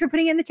 yes, thanks for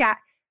putting it in the chat.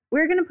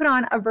 We're going to put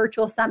on a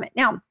virtual summit.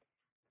 Now,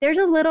 there's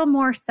a little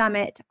more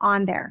summit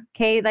on there,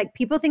 okay? Like,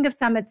 people think of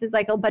summits as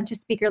like a bunch of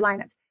speaker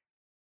lineups.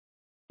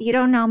 You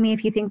don't know me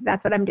if you think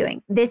that's what I'm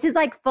doing. This is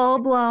like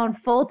full-blown,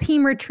 full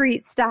team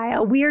retreat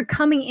style. We are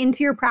coming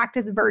into your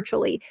practice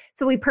virtually.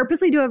 So we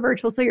purposely do it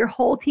virtual so your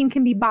whole team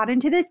can be bought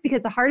into this,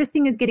 because the hardest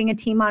thing is getting a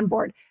team on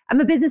board. I'm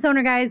a business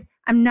owner, guys.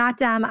 I'm not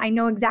dumb. I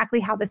know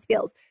exactly how this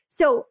feels.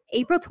 So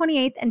April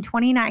 28th and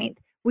 29th,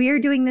 we are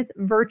doing this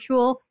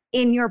virtual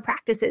in your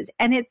practices.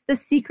 And it's the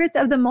secrets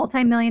of the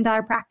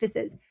multi-million-dollar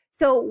practices.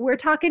 So we're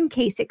talking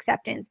case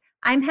acceptance.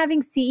 I'm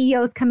having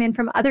CEOs come in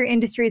from other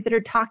industries that are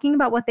talking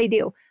about what they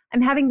do.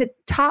 I'm having the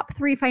top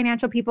 3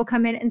 financial people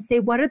come in and say,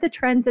 what are the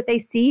trends that they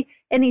see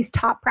in these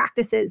top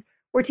practices?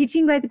 We're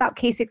teaching you guys about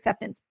case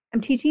acceptance.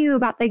 I'm teaching you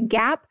about the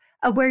gap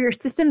of where your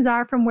systems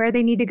are from where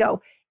they need to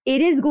go.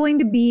 It is going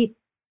to be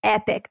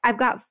epic. I've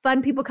got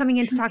fun people coming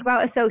in to talk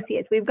about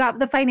associates. We've got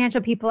the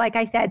financial people, like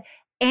I said,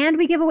 and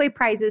we give away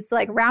prizes. So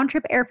like round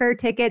trip airfare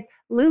tickets,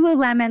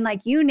 Lululemon,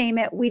 like you name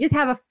it. We just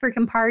have a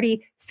freaking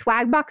party.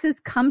 Swag boxes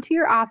come to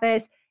your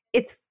office.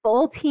 It's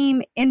full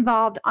team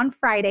involved on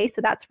Friday.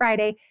 So that's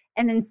Friday.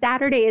 And then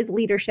Saturday is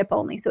leadership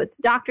only. So it's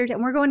doctors,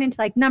 and we're going into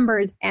like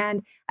numbers.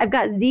 And I've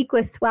got Zeke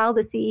with Swell,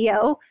 the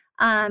CEO.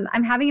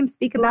 I'm having him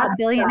speak about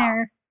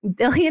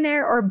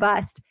billionaire or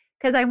bust,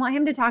 because I want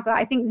him to talk about,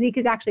 I think Zeke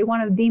is actually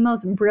one of the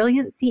most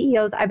brilliant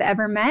CEOs I've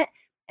ever met.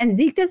 And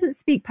Zeke doesn't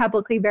speak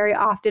publicly very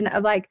often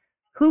of like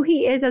who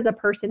he is as a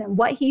person and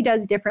what he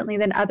does differently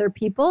than other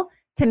people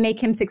to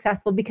make him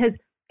successful. Because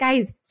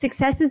guys,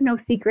 success is no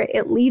secret.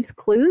 It leaves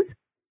clues.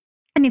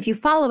 And if you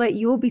follow it,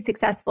 you will be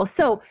successful.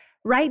 So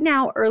right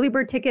now, early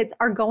bird tickets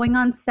are going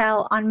on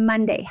sale on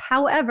Monday.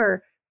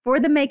 However, for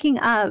the making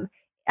of,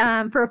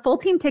 for a full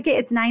team ticket,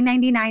 it's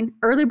 $9.99.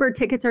 Early bird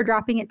tickets are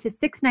dropping it to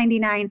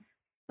 $6.99.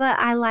 But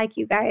I like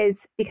you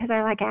guys because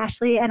I like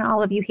Ashley and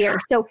all of you here.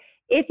 So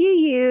if you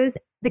use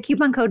the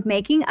coupon code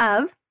making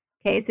of,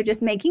 okay, so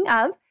just making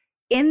of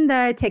in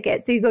the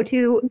ticket. So you go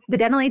to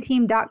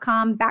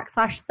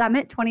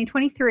thedentalateam.com/summit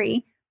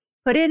 2023.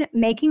 Put in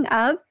making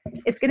of,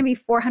 it's going to be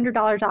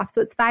 $400 off.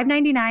 So it's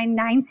 $599,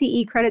 9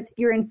 CE credits,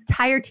 your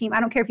entire team. I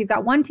don't care if you've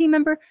got one team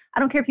member.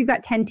 I don't care if you've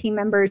got 10 team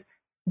members.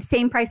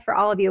 Same price for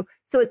all of you.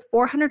 So it's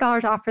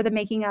 $400 off for the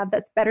making of.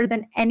 That's better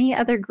than any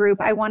other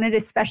group. I wanted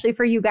especially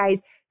for you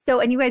guys. So,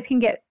 and you guys can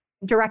get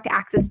direct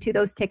access to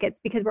those tickets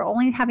because we're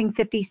only having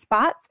 50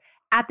 spots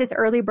at this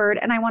early bird.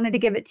 And I wanted to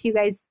give it to you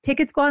guys.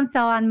 Tickets go on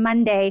sale on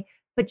Monday,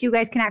 but you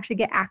guys can actually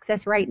get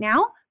access right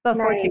now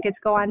before tickets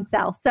go on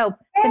sale. So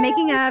the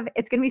making of,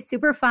 it's going to be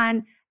super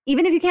fun.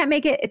 Even if you can't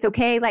make it, it's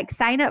okay. Like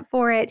sign up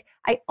for it.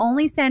 I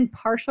only send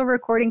partial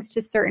recordings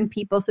to certain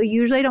people. So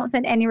usually I don't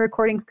send any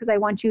recordings because I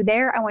want you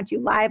there. I want you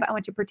live. I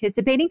want you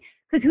participating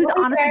because who's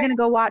honestly going to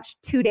go watch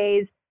 2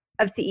 days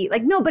of CE?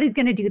 Like nobody's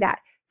going to do that.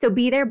 So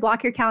be there,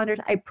 block your calendars.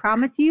 I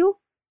promise you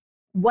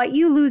what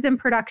you lose in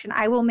production,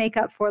 I will make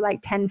up for like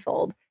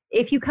tenfold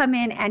if you come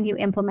in and you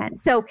implement.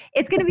 So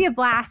it's going to be a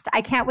blast.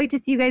 I can't wait to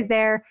see you guys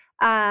there.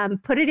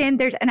 Put it in.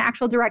 There's an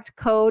actual direct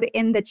code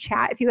in the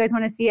chat if you guys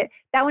want to see it.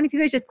 That one, if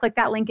you guys just click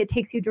that link, it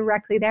takes you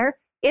directly there.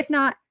 If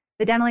not,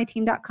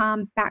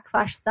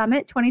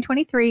 thedentalateam.com/summit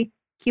 2023,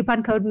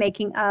 coupon code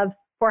making of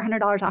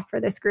 $400 off for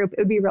this group. It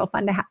would be real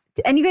fun to have.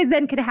 And you guys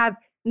then could have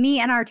me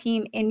and our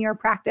team in your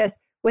practice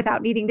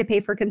without needing to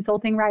pay for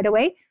consulting right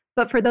away.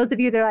 But for those of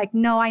you that are like,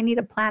 no, I need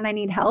a plan, I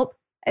need help,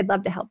 I'd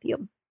love to help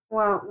you.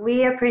 Well,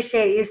 we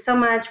appreciate you so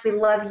much. We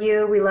love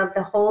you. We love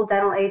the whole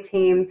Dental A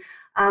team.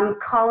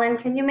 Colin,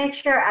 can you make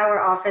sure our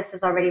office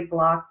is already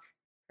blocked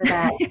for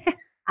that?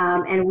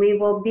 And we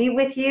will be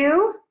with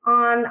you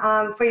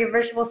on for your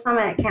virtual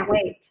summit. Can't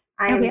wait.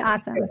 That'll be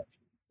awesome.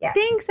 Yes.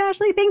 Thanks,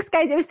 Ashley. Thanks,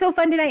 guys. It was so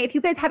fun tonight. If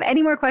you guys have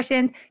any more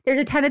questions, there's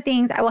a ton of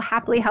things I will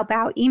happily help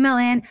out. Email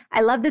in.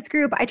 I love this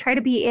group. I try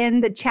to be in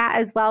the chat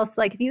as well. So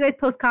like if you guys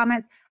post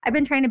comments, I've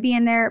been trying to be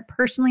in there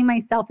personally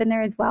myself in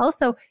there as well.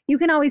 So you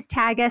can always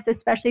tag us,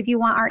 especially if you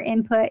want our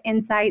input,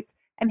 insights.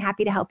 I'm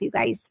happy to help you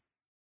guys.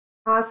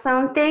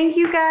 Awesome. Thank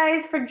you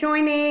guys for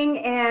joining.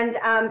 And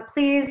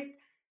please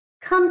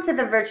come to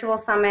the virtual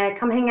summit.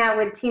 Come hang out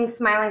with Team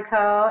Smile &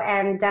 Co.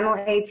 and Dental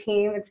A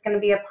team. It's going to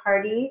be a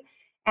party.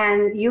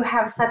 And you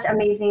have such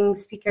amazing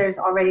speakers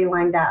already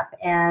lined up.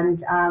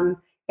 And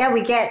yeah,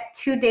 we get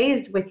 2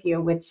 days with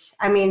you, which,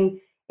 I mean,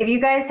 if you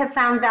guys have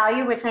found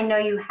value, which I know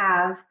you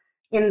have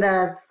in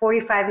the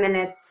 45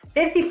 minutes,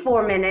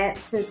 54 minutes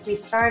since we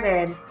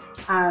started,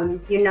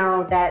 you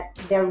know that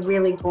they're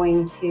really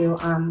going to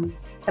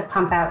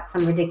pump out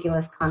some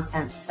ridiculous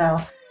content. So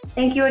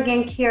thank you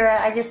again, Kiera.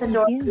 I just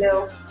adore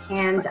you.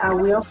 And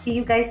we'll see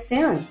you guys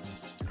soon.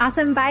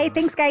 Awesome. Bye.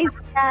 Thanks, guys.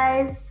 Bye,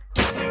 guys.